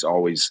 And he's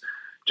always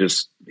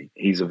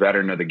he's a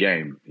veteran of the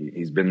game.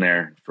 He's been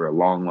there for a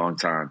long, long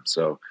time.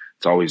 So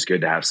it's always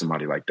good to have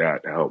somebody like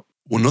that to help.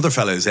 One other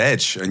fella is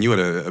Edge, and you had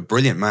a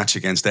brilliant match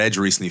against Edge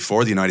recently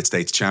for the United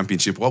States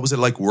Championship. What was it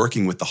like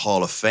working with the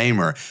Hall of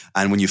Famer?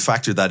 And when you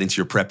factor that into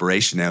your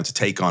preparation now to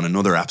take on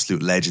another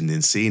absolute legend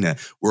in Cena,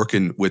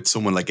 working with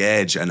someone like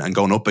Edge and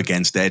going up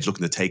against Edge,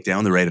 looking to take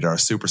down the Rated R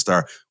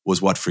superstar,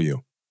 was what for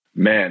you?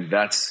 Man,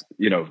 that's,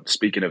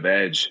 speaking of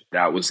Edge,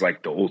 that was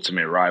like the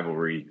ultimate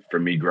rivalry for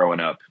me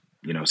growing up,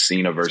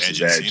 Cena versus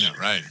Edge. Cena,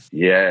 right.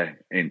 Yeah.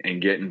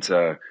 And getting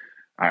to,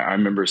 I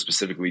remember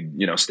specifically,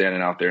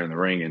 standing out there in the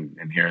ring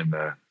and hearing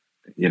the,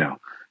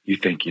 you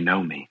think you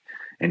know me.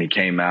 And he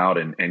came out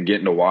and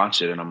getting to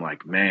watch it. And I'm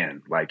like,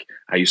 man, like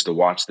I used to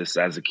watch this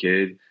as a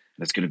kid. And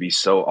it's going to be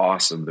so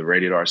awesome. The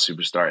Rated R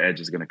superstar Edge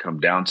is going to come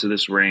down to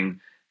this ring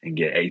and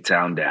get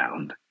A-Town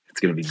down. It's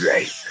going to be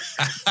great.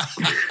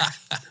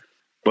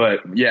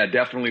 But yeah,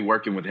 definitely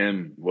working with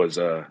him was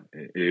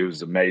it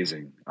was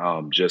amazing.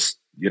 Just,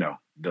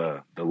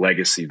 the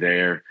legacy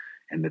there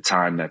and the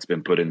time that's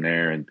been put in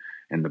there and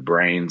the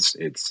brains,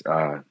 it's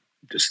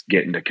just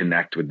getting to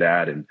connect with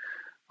that. And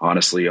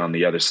honestly, on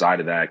the other side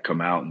of that, come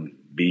out and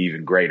be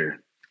even greater.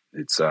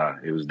 It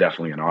was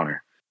definitely an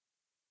honor.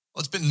 Well,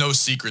 it's been no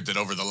secret that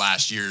over the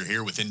last year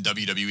here within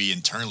WWE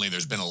internally,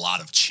 there's been a lot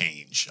of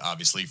change.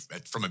 Obviously,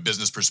 from a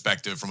business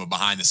perspective, from a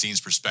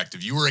behind-the-scenes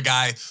perspective, you were a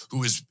guy who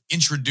was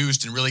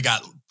introduced and really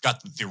got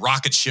the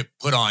rocket ship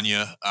put on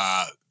you,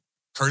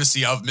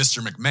 courtesy of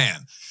Mr.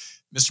 McMahon.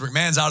 Mr.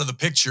 McMahon's out of the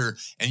picture,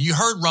 and you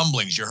heard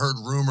rumblings, you heard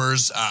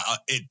rumors.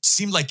 It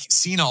seemed like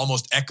Cena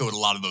almost echoed a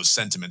lot of those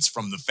sentiments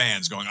from the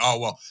fans going, oh,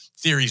 well,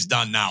 Theory's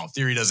done now.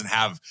 Theory doesn't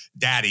have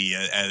daddy,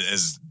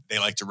 as they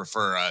like to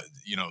refer,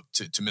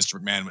 to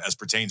Mr. McMahon as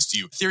pertains to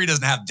you. Theory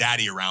doesn't have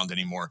daddy around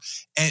anymore.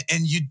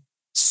 And you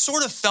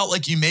sort of felt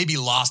like you maybe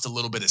lost a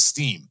little bit of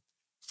steam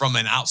from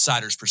an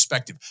outsider's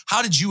perspective.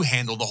 How did you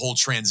handle the whole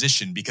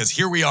transition? Because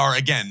here we are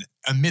again,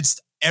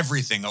 amidst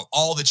everything,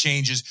 all the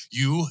changes,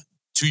 you,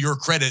 to your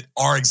credit,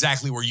 are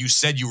exactly where you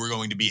said you were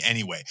going to be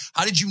anyway.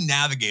 How did you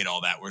navigate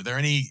all that? Were there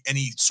any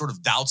sort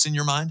of doubts in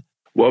your mind?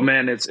 Well,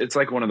 man, it's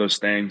like one of those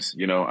things,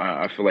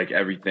 I feel like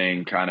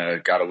everything kind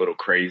of got a little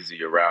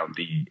crazy around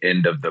the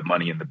end of the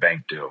Money in the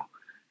Bank deal.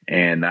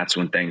 And that's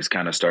when things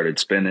kind of started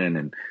spinning.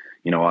 And,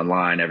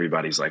 online,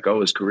 everybody's like,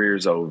 oh, his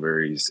career's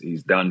over.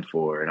 He's done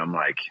for. And I'm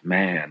like,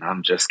 man,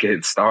 I'm just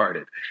getting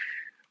started.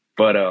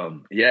 But,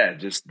 yeah,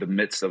 just the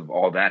midst of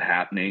all that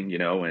happening,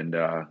 and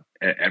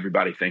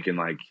everybody thinking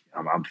like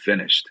I'm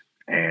finished,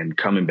 and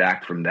coming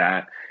back from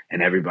that.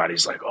 And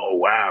everybody's like, oh,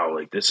 wow,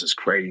 like this is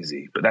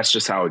crazy. But that's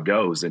just how it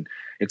goes. And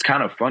it's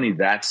kind of funny.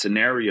 That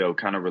scenario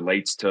kind of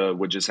relates to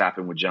what just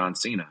happened with John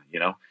Cena.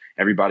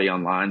 Everybody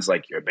online's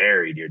like, you're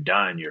buried, you're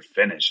done, you're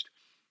finished.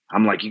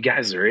 I'm like, you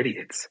guys are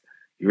idiots.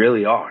 You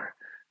really are.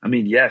 I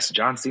mean, yes,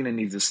 John Cena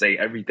needs to say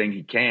everything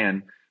he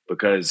can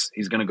because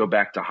he's going to go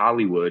back to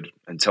Hollywood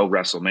until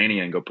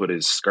WrestleMania and go put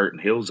his skirt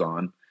and heels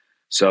on.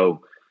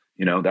 So,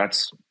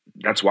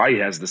 that's why he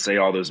has to say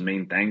all those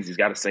mean things. He's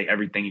got to say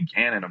everything he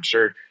can. And I'm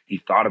sure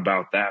he thought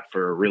about that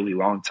for a really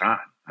long time.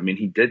 I mean,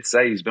 he did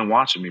say he's been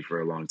watching me for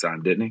a long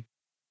time, didn't he?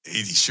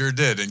 He sure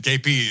did. And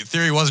KP,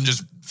 Theory wasn't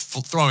just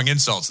throwing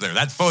insults there.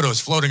 That photo is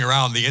floating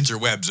around the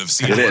interwebs of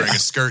Cena wearing a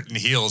skirt and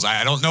heels.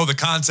 I don't know the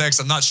context.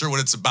 I'm not sure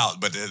what it's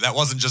about, but that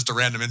wasn't just a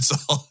random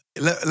insult.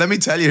 Let me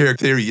tell you here,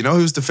 Theory, you know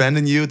who's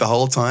defending you the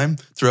whole time?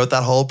 Throughout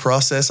that whole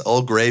process,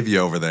 Old Gravy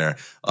over there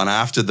on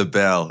After the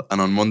Bell and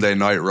on Monday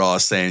Night Raw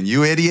saying,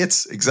 you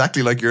idiots,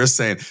 exactly like you're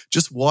saying,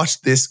 just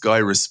watch this guy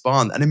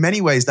respond. And in many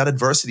ways, that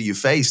adversity you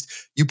faced,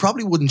 you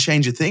probably wouldn't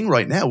change a thing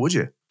right now, would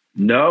you?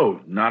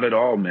 No, not at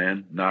all,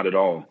 man. Not at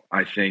all.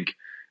 I think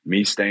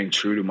me staying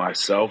true to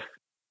myself,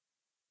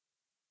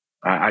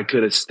 I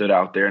could have stood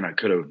out there and I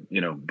could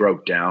have,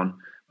 broke down,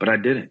 but I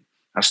didn't.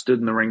 I stood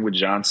in the ring with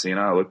John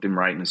Cena. I looked him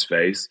right in his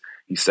face.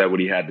 He said what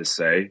he had to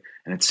say.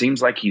 And it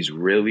seems like he's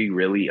really,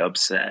 really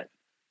upset.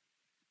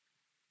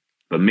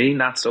 But me,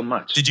 not so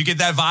much. Did you get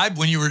that vibe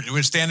when you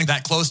were standing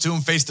that close to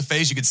him face to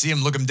face? You could see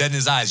him look him dead in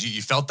his eyes.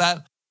 You felt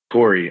that?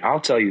 Corey, I'll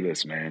tell you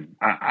this, man.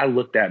 I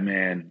looked that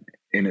man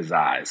in his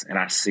eyes and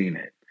I seen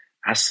it.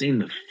 I seen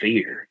the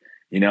fear,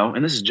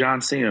 and this is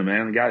John Cena,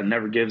 man, the guy that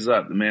never gives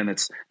up, the man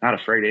that's not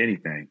afraid of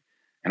anything.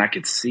 And I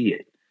could see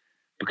it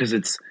because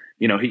it's,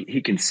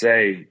 he can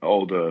say,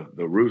 oh,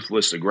 the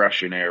ruthless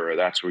aggression era,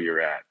 that's where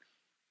you're at.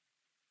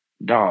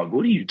 Dog,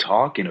 what are you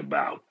talking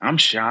about? I'm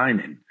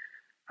shining.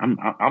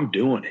 I'm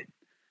doing it.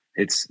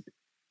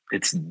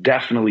 It's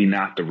definitely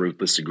not the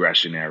ruthless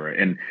aggression era.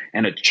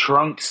 And a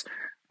trunks,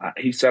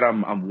 he said,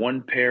 I'm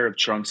one pair of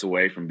trunks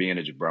away from being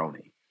a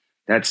jabroni.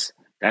 That's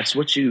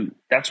what you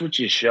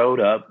showed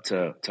up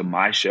to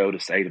my show to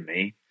say to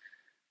me.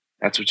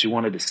 That's what you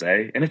wanted to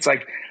say? And it's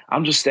like,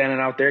 I'm just standing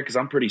out there because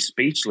I'm pretty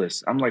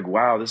speechless. I'm like,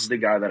 wow, this is the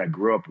guy that I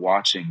grew up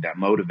watching, that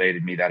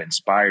motivated me, that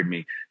inspired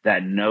me,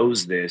 that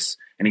knows this.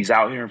 And he's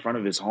out here in front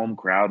of his home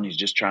crowd and he's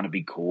just trying to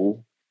be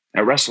cool.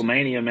 At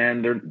WrestleMania,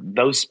 man,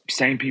 those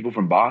same people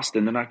from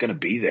Boston, they're not going to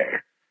be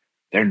there.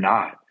 They're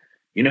not.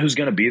 You know who's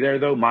going to be there,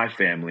 though? My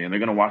family. And they're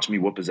going to watch me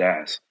whoop his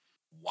ass.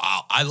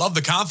 Wow. I love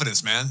the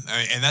confidence, man.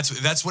 And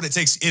that's what it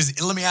takes.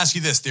 Let me ask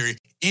you this, Theory.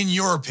 In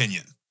your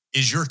opinion,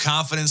 is your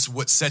confidence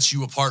what sets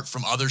you apart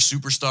from other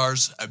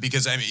superstars?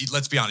 Because, I mean,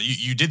 let's be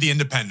honest, you did the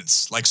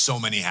independents like so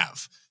many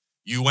have.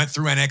 You went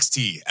through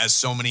NXT as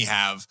so many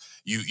have.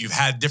 You've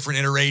had different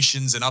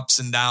iterations and ups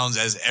and downs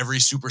as every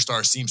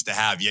superstar seems to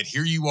have. Yet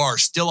here you are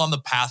still on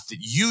the path that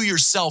you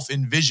yourself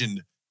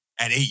envisioned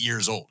at 8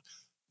 years old.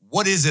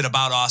 What is it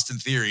about Austin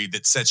Theory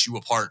that sets you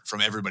apart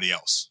from everybody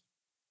else?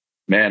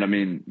 Man, I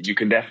mean, you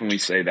can definitely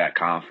say that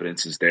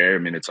confidence is there. I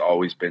mean, it's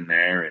always been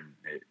there, and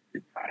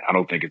I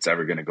don't think it's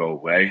ever going to go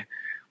away.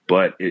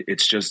 But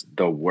it's just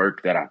the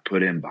work that I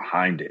put in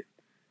behind it.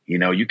 You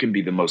know, you can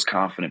be the most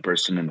confident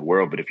person in the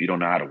world, but if you don't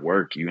know how to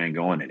work, you ain't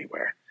going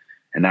anywhere.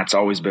 And that's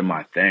always been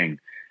my thing.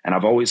 And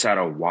I've always had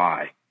a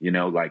why, you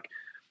know, like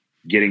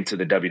getting to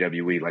the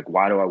WWE, like,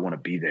 why do I want to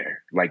be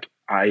there? Like,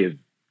 I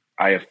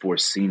have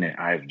foreseen it.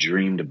 I have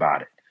dreamed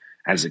about it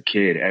as a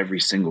kid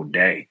every single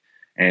day.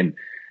 And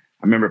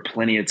I remember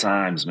plenty of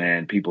times,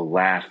 man, people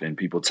laughing,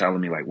 people telling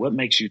me, like, what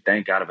makes you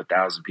think out of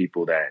 1,000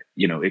 people that,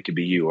 you know, it could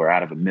be you, or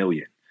out of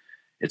 1,000,000?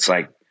 It's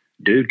like,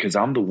 dude, because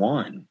I'm the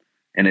one.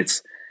 And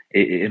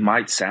it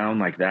might sound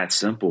like that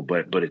simple,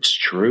 but it's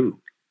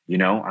true. You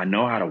know, I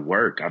know how to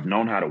work. I've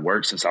known how to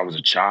work since I was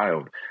a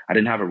child. I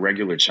didn't have a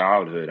regular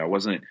childhood. I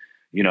wasn't,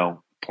 you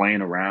know,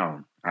 playing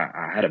around.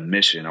 I had a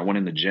mission. I went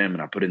in the gym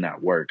and I put in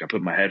that work. I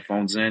put my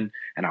headphones in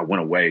and I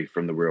went away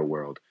from the real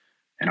world.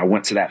 And I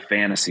went to that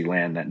fantasy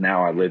land that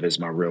now I live as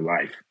my real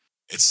life.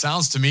 It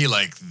sounds to me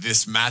like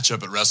this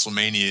matchup at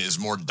WrestleMania is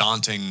more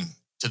daunting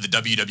to the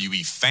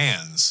WWE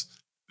fans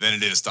than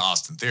it is to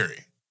Austin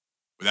Theory.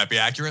 Would that be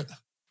accurate?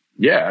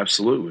 Yeah,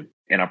 absolutely.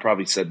 And I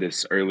probably said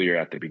this earlier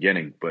at the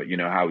beginning, but you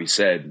know how he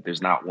said,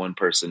 there's not one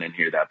person in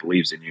here that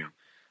believes in you.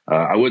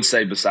 I would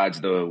say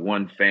besides the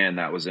one fan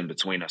that was in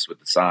between us with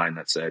the sign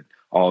that said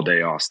all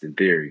day Austin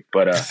Theory.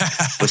 But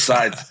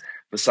besides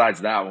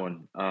that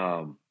one,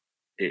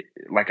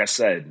 like I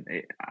said,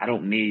 I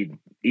don't need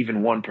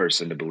even one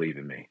person to believe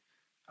in me.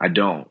 I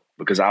don't,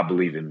 because I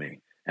believe in me.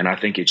 And I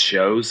think it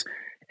shows.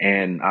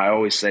 And I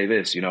always say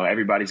this, you know,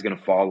 everybody's going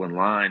to fall in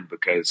line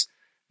because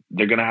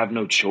they're going to have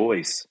no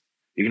choice.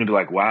 You're going to be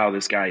like, wow,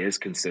 this guy is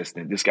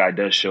consistent. This guy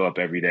does show up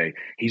every day.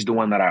 He's the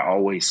one that I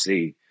always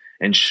see.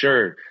 And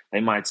sure, they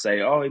might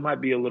say, oh, he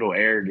might be a little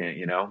arrogant,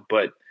 you know,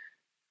 but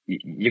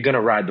you're going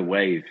to ride the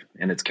wave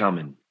and it's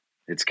coming.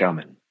 It's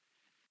coming.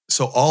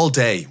 So all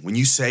day, when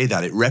you say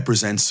that, it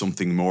represents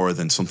something more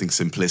than something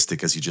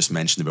simplistic, as you just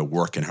mentioned about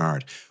working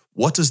hard.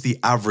 What does the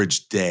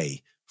average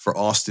day for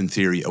Austin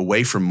Theory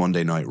away from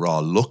Monday Night Raw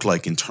look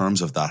like in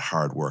terms of that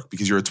hard work?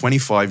 Because you're a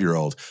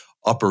 25-year-old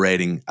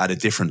operating at a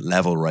different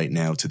level right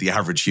now to the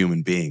average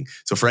human being.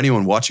 So for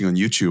anyone watching on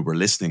YouTube or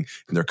listening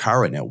in their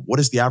car right now, what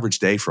does the average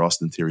day for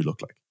Austin Theory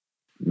look like?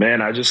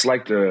 Man, I just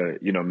like to,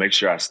 you know, make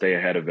sure I stay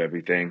ahead of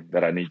everything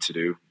that I need to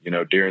do, you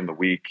know, during the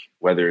week,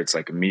 whether it's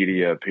like a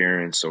media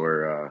appearance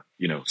or,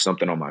 you know,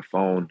 something on my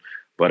phone.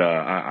 But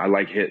I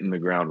like hitting the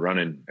ground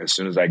running as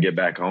soon as I get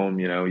back home,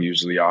 you know,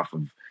 usually off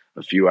of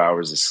a few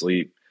hours of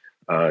sleep,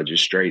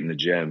 just straight in the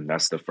gym.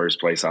 That's the first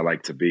place I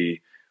like to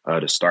be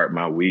to start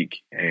my week.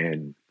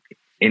 And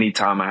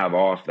anytime I have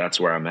off, that's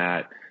where I'm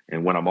at.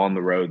 And when I'm on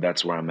the road,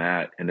 that's where I'm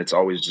at. And it's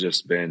always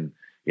just been,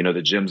 you know,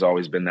 the gym's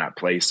always been that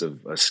place of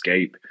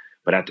escape.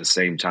 But at the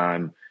same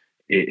time,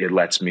 it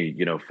lets me,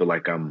 you know, feel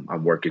like I'm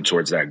working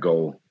towards that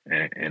goal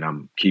and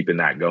I'm keeping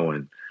that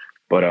going.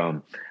 But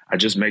I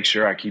just make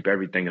sure I keep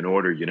everything in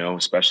order, you know,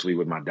 especially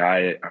with my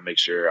diet. I make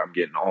sure I'm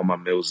getting all my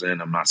meals in.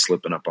 I'm not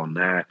slipping up on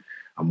that.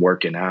 I'm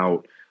working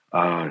out,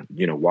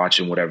 you know,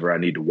 watching whatever I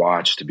need to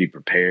watch to be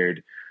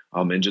prepared.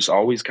 And just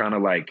always kind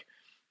of like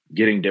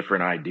getting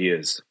different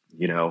ideas,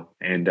 you know,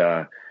 and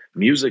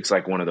music's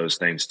like one of those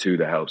things too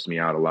that helps me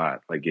out a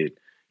lot. Like it,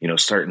 you know,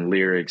 certain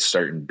lyrics,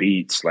 certain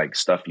beats, like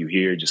stuff you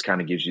hear just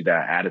kind of gives you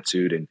that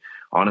attitude. And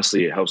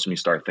honestly, it helps me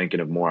start thinking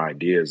of more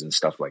ideas and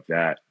stuff like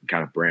that, and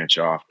kind of branch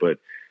off. But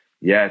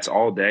yeah, it's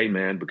all day,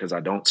 man, because I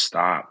don't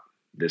stop.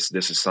 This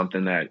is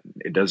something that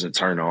it doesn't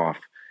turn off.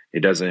 It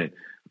doesn't,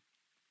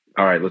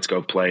 all right, let's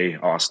go play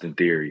Austin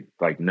Theory.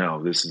 Like,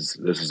 no, this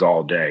is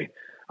all day.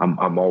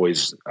 I'm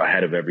always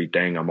ahead of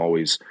everything. I'm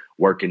always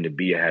working to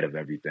be ahead of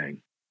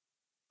everything.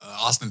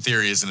 Austin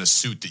Theory isn't a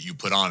suit that you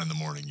put on in the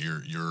morning.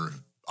 You're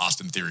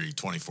Austin Theory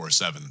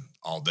 24/7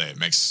 all day. It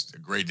makes a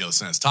great deal of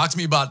sense. Talk to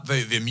me about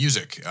the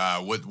music.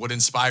 What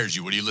inspires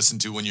you? What do you listen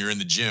to when you're in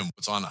the gym?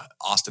 What's on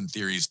Austin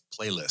Theory's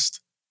playlist?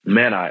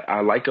 Man,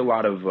 I like a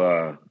lot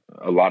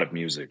of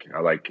music. I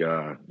like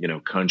you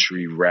know,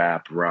 country,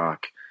 rap,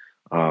 rock,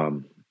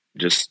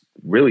 just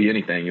really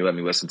anything you let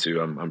me listen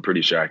to. I'm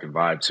pretty sure I can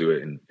vibe to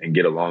it and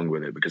get along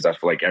with it, because I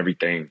feel like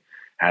everything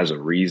has a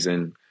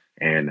reason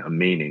and a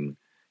meaning.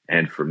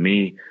 And for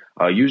me,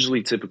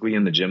 usually typically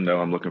in the gym,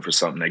 though, I'm looking for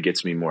something that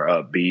gets me more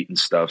upbeat and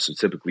stuff. So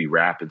typically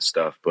rap and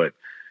stuff. But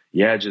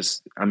yeah,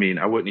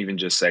 I wouldn't even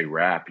just say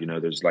rap.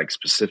 There's like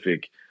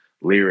specific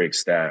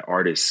lyrics that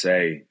artists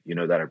say,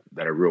 that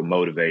are real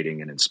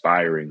motivating and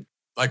inspiring.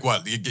 Like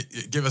what?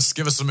 Give us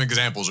some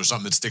examples or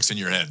something that sticks in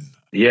your head.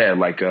 Yeah,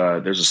 like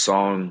there's a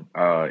song,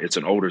 it's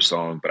an older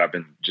song, but I've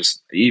been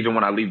even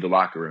when I leave the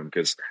locker room,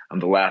 because I'm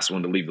the last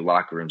one to leave the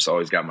locker room, so I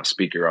always got my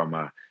speaker on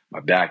my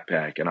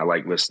backpack, and I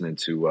like listening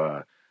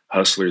to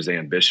Hustler's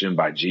Ambition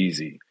by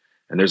Jeezy.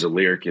 And there's a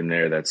lyric in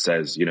there that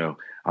says,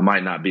 I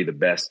might not be the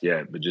best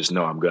yet, but just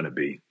know I'm going to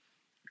be.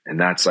 And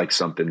that's like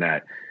something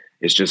that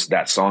it's just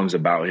that song's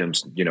about him,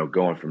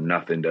 going from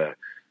nothing to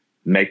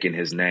making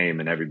his name,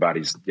 and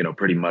everybody's,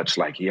 pretty much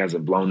like he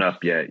hasn't blown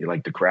up yet.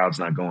 Like the crowd's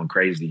not going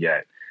crazy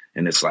yet.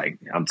 And it's like,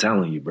 I'm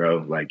telling you,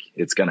 bro, like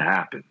it's going to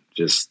happen.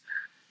 Just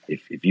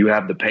if you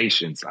have the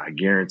patience, I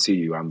guarantee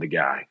you I'm the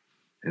guy.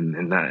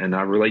 And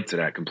I relate to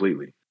that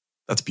completely.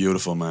 That's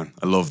beautiful, man.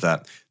 I love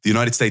that. The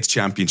United States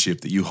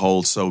Championship that you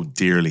hold so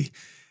dearly.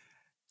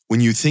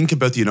 When you think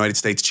about the United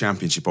States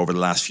Championship over the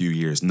last few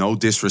years, no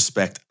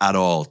disrespect at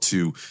all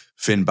to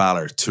Finn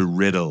Balor, to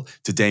Riddle,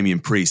 to Damian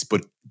Priest,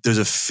 but there's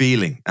a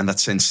feeling and that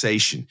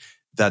sensation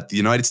that the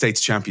United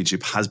States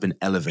Championship has been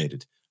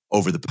elevated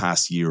over the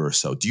past year or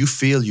so. Do you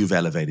feel you've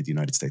elevated the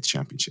United States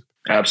Championship?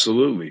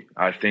 Absolutely.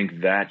 I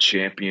think that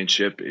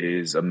championship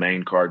is a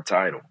main card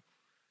title.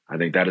 I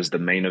think that is the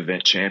main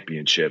event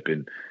championship.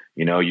 And,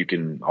 you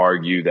can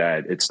argue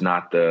that it's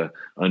not the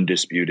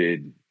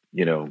undisputed,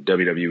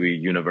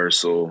 WWE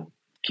Universal,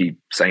 keep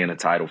saying a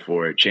title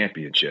for it,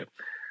 championship.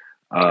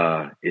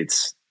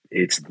 It's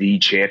the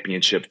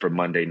championship for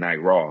Monday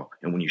Night Raw.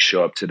 And when you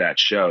show up to that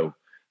show,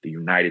 the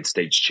United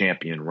States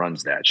champion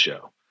runs that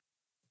show.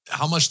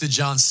 How much did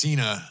John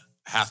Cena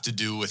have to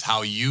do with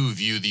how you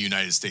view the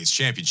United States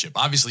Championship?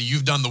 Obviously,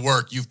 you've done the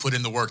work. You've put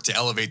in the work to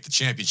elevate the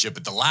championship.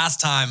 But the last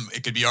time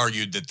it could be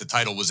argued that the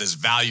title was as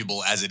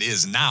valuable as it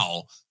is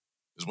now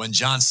was when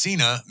John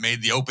Cena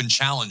made the Open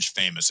Challenge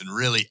famous and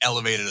really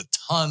elevated a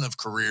ton of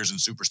careers and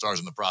superstars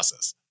in the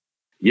process.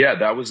 Yeah,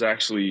 that was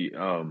actually,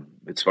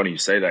 it's funny you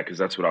say that, because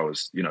that's what I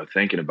was,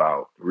 thinking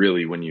about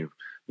really when you,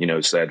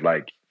 said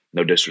like,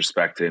 no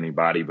disrespect to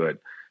anybody, but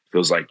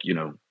feels like,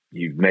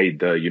 you've made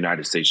the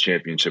United States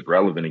Championship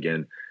relevant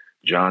again.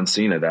 John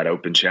Cena, that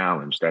Open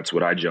Challenge, that's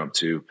what I jumped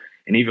to.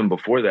 And even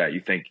before that, you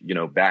think,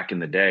 back in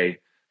the day,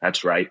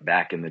 that's right,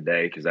 back in the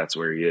day, because that's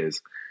where he is,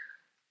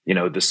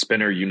 the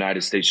Spinner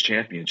United States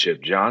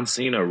Championship. John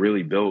Cena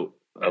really built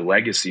a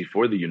legacy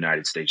for the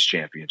United States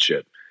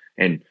Championship.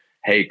 And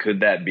hey, could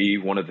that be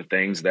one of the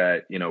things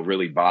that,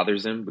 really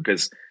bothers him?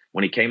 Because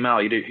when he came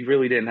out, he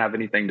really didn't have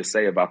anything to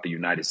say about the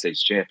United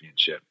States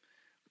Championship.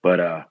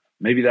 But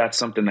maybe that's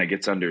something that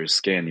gets under his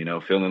skin,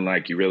 feeling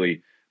like you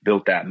really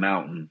built that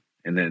mountain.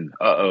 And then,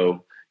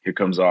 here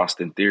comes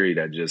Austin Theory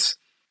that just,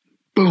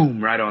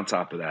 boom, right on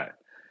top of that.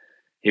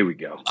 Here we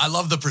go. I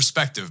love the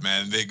perspective,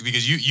 man,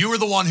 because you were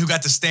the one who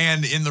got to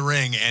stand in the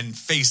ring and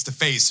face to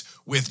face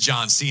with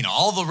John Cena.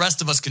 All the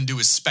rest of us can do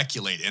is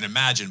speculate and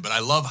imagine, but I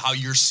love how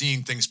you're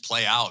seeing things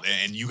play out,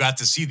 and you got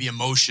to see the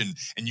emotion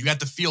and you got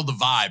to feel the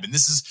vibe. And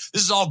this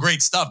is all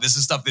great stuff. This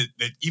is stuff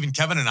that even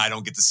Kevin and I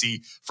don't get to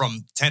see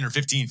from 10 or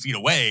 15 feet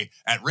away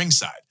at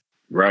ringside.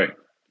 Right.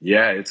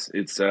 Yeah.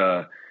 It's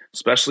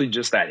especially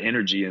just that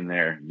energy in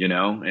there,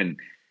 and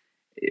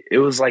it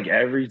was like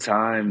every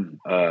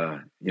time,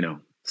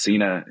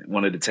 Cena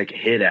wanted to take a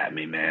hit at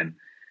me, man.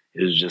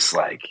 It was just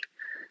like,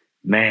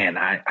 man,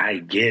 I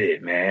get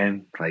it,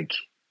 man. Like,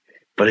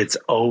 but it's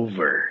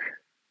over.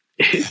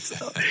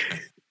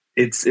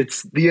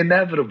 It's the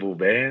inevitable,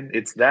 man.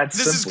 It's that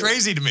simple. This is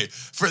crazy to me.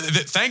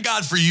 Thank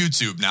God for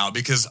YouTube now,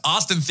 because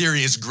Austin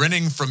Theory is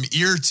grinning from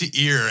ear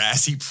to ear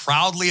as he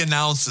proudly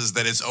announces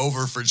that it's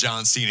over for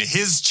John Cena,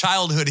 his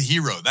childhood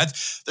hero.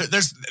 This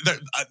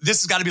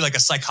has got to be like a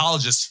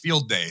psychologist's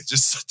field day,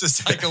 just to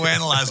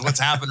psychoanalyze what's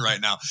happened right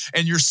now.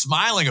 And you're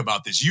smiling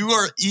about this. You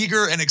are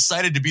eager and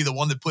excited to be the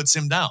one that puts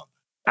him down.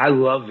 I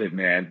love it,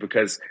 man,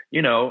 because,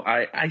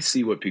 I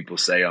see what people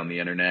say on the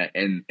internet,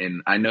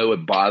 and I know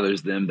it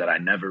bothers them that I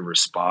never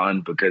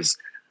respond because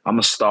I'm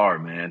a star,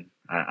 man.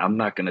 I'm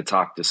not going to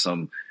talk to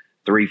some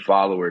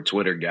 3-follower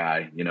Twitter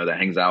guy, that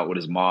hangs out with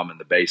his mom in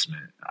the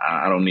basement.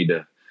 I don't need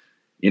to,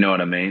 you know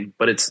what I mean?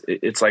 But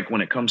it's like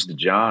when it comes to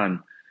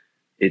John,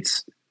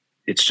 it's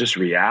just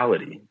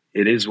reality.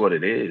 It is what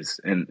it is,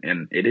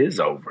 and it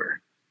is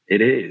over. It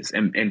is.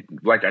 And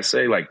like I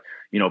say, like,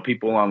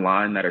 people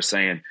online that are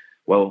saying,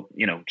 well,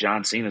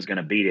 John Cena's going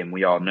to beat him.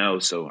 We all know.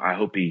 So I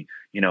hope he,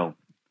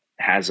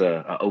 has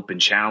a open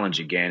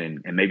challenge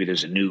again. And maybe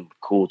there's a new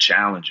cool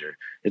challenger.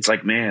 It's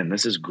like, man,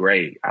 this is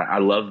great. I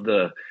love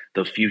the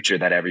future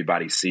that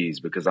everybody sees,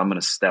 because I'm going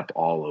to step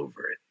all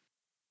over it.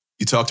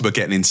 You talked about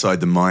getting inside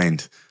the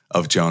mind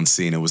of John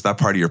Cena. Was that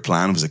part of your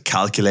plan? Was it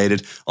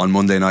calculated on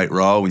Monday Night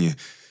Raw when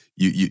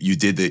you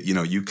did the,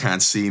 you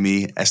can't see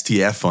me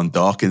STF on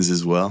Dawkins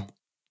as well?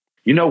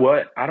 You know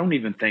what? I don't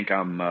even think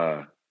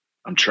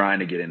I'm trying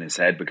to get in his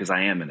head, because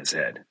I am in his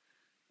head.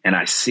 And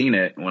I seen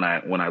it when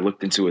I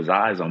looked into his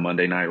eyes on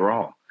Monday Night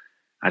Raw.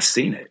 I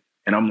seen it.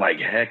 And I'm like,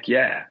 heck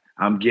yeah,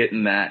 I'm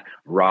getting that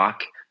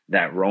Rock,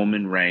 that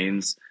Roman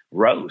Reigns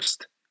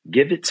roast.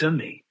 Give it to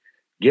me.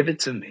 Give it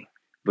to me.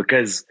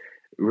 Because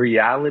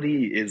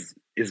reality is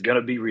going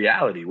to be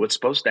reality. What's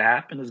supposed to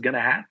happen is going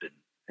to happen.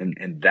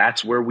 And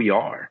that's where we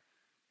are.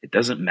 It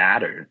doesn't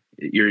matter.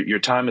 Your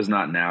time is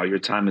not now. Your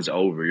time is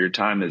over. Your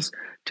time is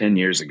 10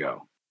 years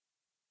ago.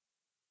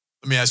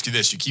 Let me ask you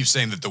this. You keep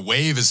saying that the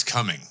wave is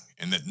coming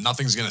and that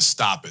nothing's going to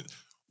stop it.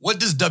 What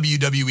does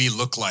WWE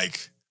look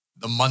like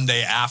the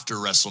Monday after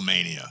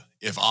WrestleMania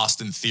if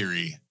Austin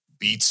Theory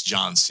beats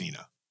John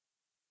Cena?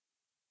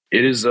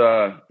 It is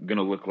going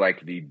to look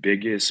like the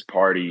biggest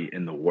party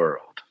in the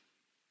world,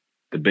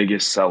 the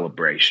biggest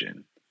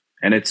celebration.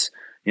 And it's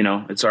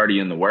already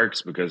in the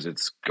works because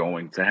it's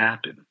going to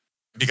happen.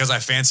 Because I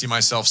fancy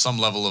myself some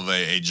level of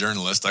a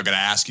journalist, I've got to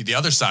ask you the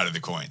other side of the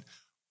coin.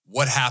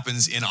 What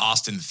happens in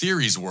Austin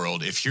Theory's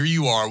world if here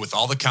you are with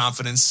all the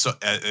confidence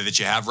that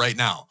you have right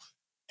now,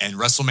 and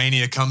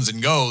WrestleMania comes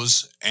and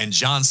goes, and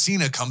John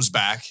Cena comes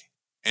back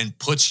and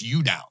puts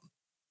you down?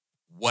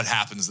 What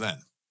happens then?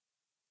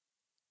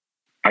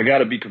 I got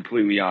to be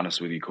completely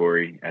honest with you,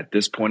 Corey. At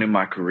this point in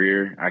my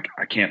career,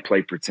 I can't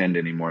play pretend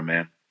anymore,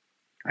 man.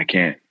 I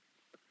can't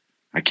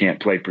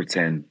play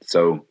pretend.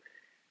 So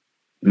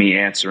me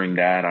answering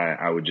that,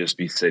 I would just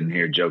be sitting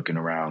here joking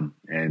around,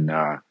 and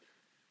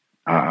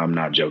I'm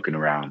not joking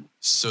around.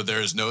 So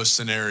there's no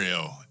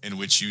scenario in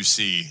which you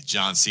see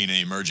John Cena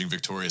emerging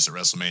victorious at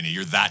WrestleMania.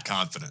 You're that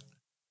confident.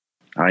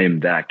 I am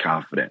that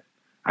confident.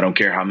 I don't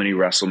care how many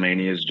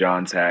WrestleManias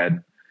John's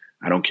had.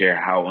 I don't care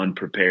how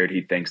unprepared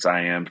he thinks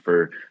I am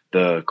for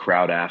the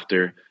crowd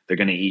after. They're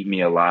going to eat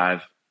me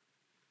alive.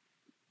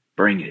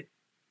 Bring it.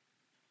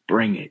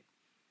 Bring it.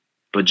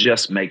 But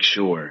just make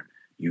sure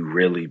you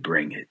really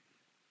bring it,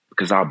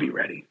 because I'll be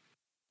ready.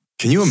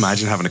 Can you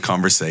imagine having a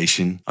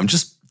conversation? I'm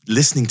just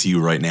listening to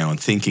you right now and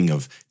thinking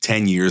of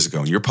 10 years ago,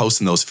 and you're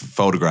posting those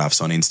photographs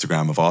on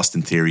Instagram of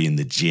Austin Theory in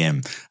the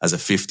gym as a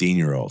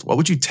 15-year-old. What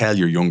would you tell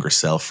your younger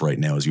self right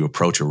now as you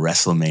approach a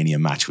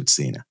WrestleMania match with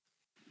Cena?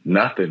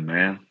 Nothing,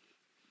 man.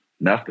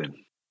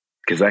 Nothing.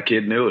 Because that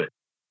kid knew it.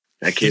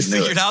 That kid knew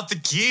it. Figured out the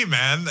key,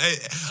 man.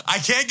 I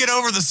can't get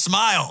over the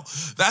smile.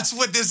 That's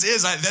what this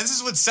is. This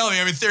is what's selling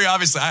me. I mean, Theory,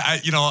 obviously,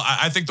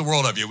 I think the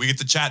world of you. We get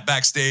to chat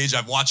backstage.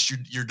 I've watched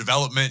your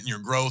development and your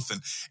growth,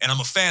 and I'm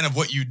a fan of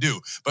what you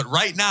do. But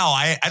right now,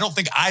 I don't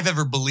think I've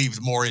ever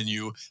believed more in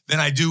you than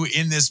I do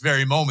in this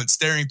very moment,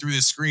 staring through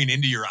this screen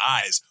into your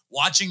eyes,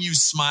 watching you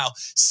smile,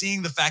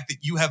 seeing the fact that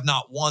you have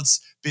not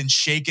once been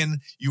shaken.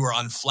 You are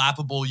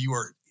unflappable. You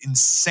are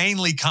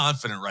insanely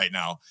confident right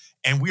now.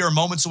 And we are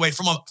moments away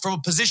from a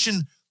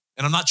position,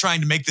 and I'm not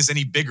trying to make this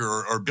any bigger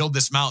or build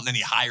this mountain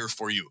any higher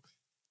for you.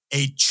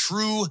 A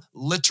true,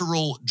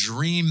 literal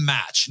dream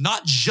match,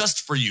 not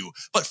just for you,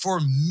 but for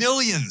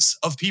millions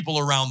of people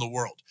around the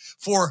world,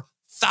 for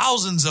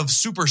thousands of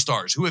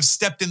superstars who have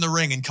stepped in the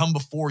ring and come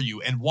before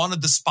you and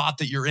wanted the spot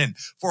that you're in,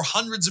 for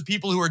hundreds of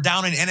people who are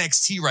down in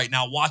NXT right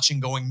now watching,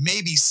 going,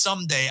 maybe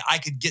someday I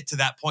could get to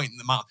that point in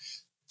the mountain.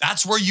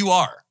 That's where you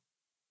are.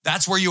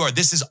 That's where you are.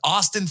 This is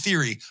Austin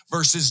Theory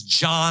versus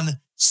John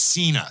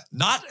Cena.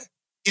 Not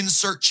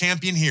insert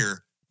champion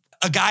here.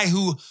 A guy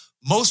who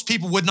most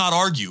people would not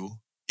argue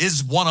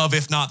is one of,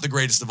 if not the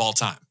greatest of all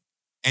time.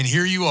 And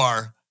here you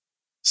are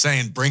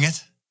saying, bring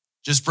it.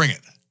 Just bring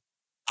it.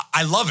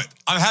 I love it.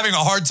 I'm having a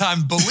hard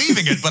time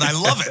believing it, but I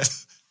love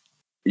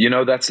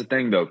it. That's the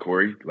thing, though,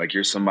 Corey. Like,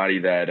 you're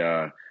somebody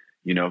that,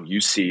 you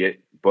see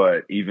it.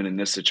 But even in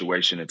this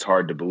situation, it's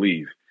hard to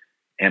believe.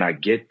 And I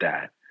get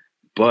that.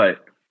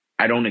 But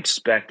I don't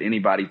expect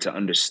anybody to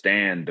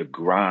understand the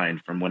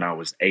grind from when I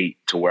was 8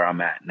 to where I'm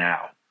at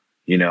now.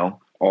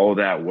 All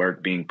that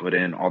work being put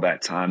in, all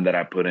that time that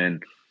I put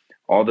in,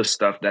 all the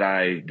stuff that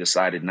I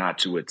decided not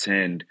to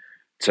attend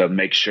to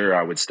make sure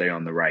I would stay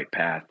on the right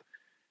path.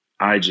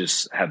 I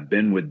just have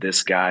been with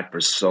this guy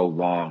for so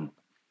long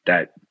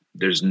that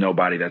there's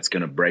nobody that's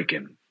going to break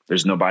him.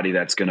 There's nobody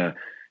that's going to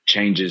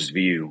change his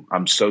view.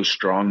 I'm so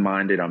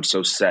strong-minded. I'm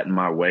so set in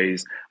my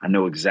ways. I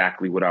know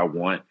exactly what I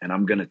want, and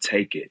I'm going to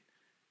take it.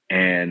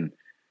 And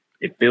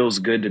it feels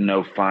good to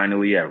know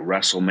finally at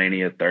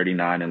WrestleMania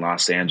 39 in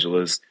Los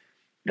Angeles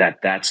that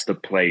that's the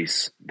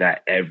place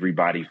that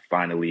everybody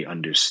finally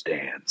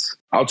understands.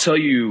 I'll tell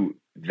you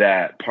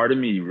that part of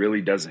me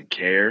really doesn't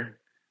care,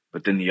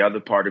 but then the other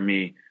part of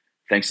me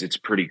thinks it's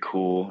pretty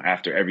cool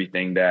after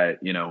everything that,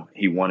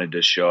 he wanted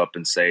to show up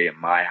and say at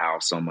my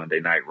house on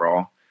Monday Night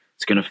Raw.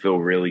 It's going to feel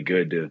really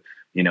good to,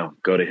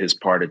 go to his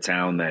part of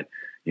town that,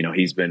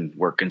 he's been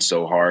working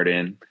so hard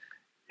in,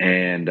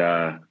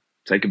 and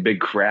take a big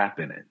crap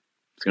in it.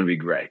 It's going to be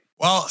great.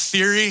 Well,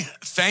 Theory,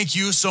 thank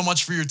you so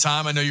much for your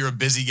time. I know you're a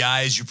busy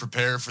guy as you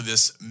prepare for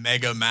this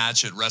mega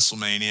match at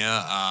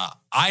WrestleMania.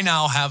 I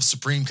now have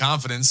supreme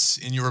confidence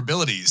in your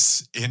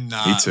abilities in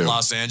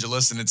Los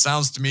Angeles, and it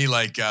sounds to me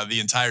like the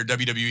entire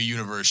WWE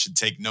universe should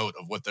take note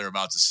of what they're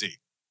about to see.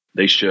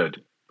 They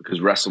should,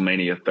 because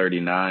WrestleMania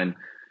 39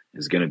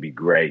 is going to be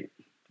great,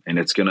 and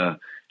it's going to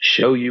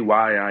show you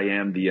why I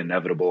am the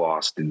inevitable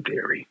Austin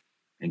Theory.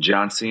 And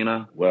John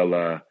Cena,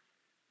 well,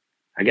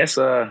 I guess,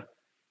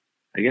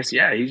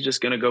 yeah, he's just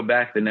going to go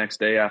back the next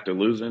day after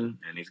losing,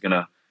 and he's going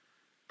to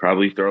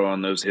probably throw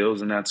on those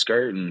heels and that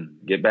skirt and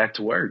get back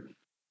to work.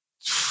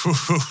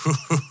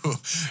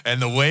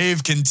 And the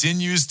wave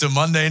continues to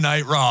Monday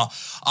Night Raw.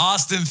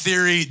 Austin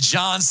Theory,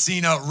 John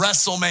Cena,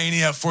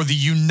 WrestleMania for the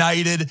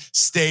United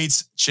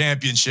States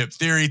Championship.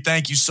 Theory,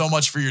 thank you so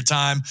much for your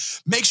time.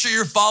 Make sure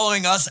you're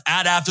following us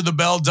at After the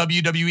Bell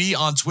WWE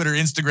on Twitter,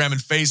 Instagram, and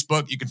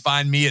Facebook. You can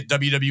find me at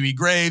WWE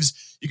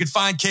Graves. You can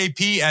find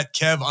KP at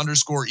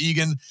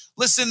Kev_Egan.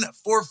 Listen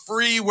for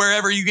free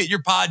wherever you get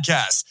your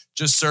podcasts.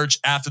 Just search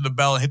After the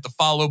Bell and hit the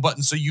follow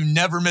button so you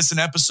never miss an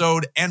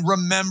episode. And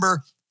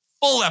remember,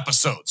 full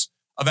episodes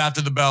of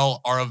After the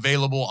Bell are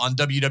available on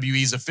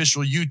WWE's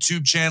official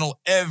YouTube channel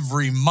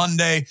every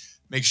Monday.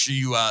 Make sure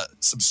you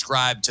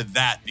subscribe to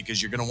that because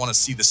you're going to want to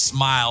see the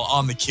smile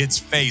on the kid's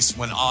face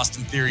when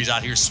Austin Theory's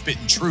out here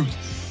spitting truth.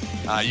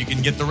 You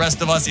can get the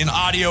rest of us in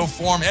audio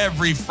form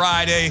every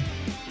Friday,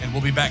 and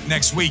we'll be back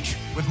next week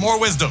with more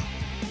wisdom,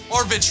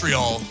 more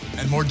vitriol,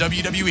 and more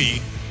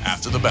WWE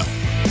After the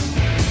Bell.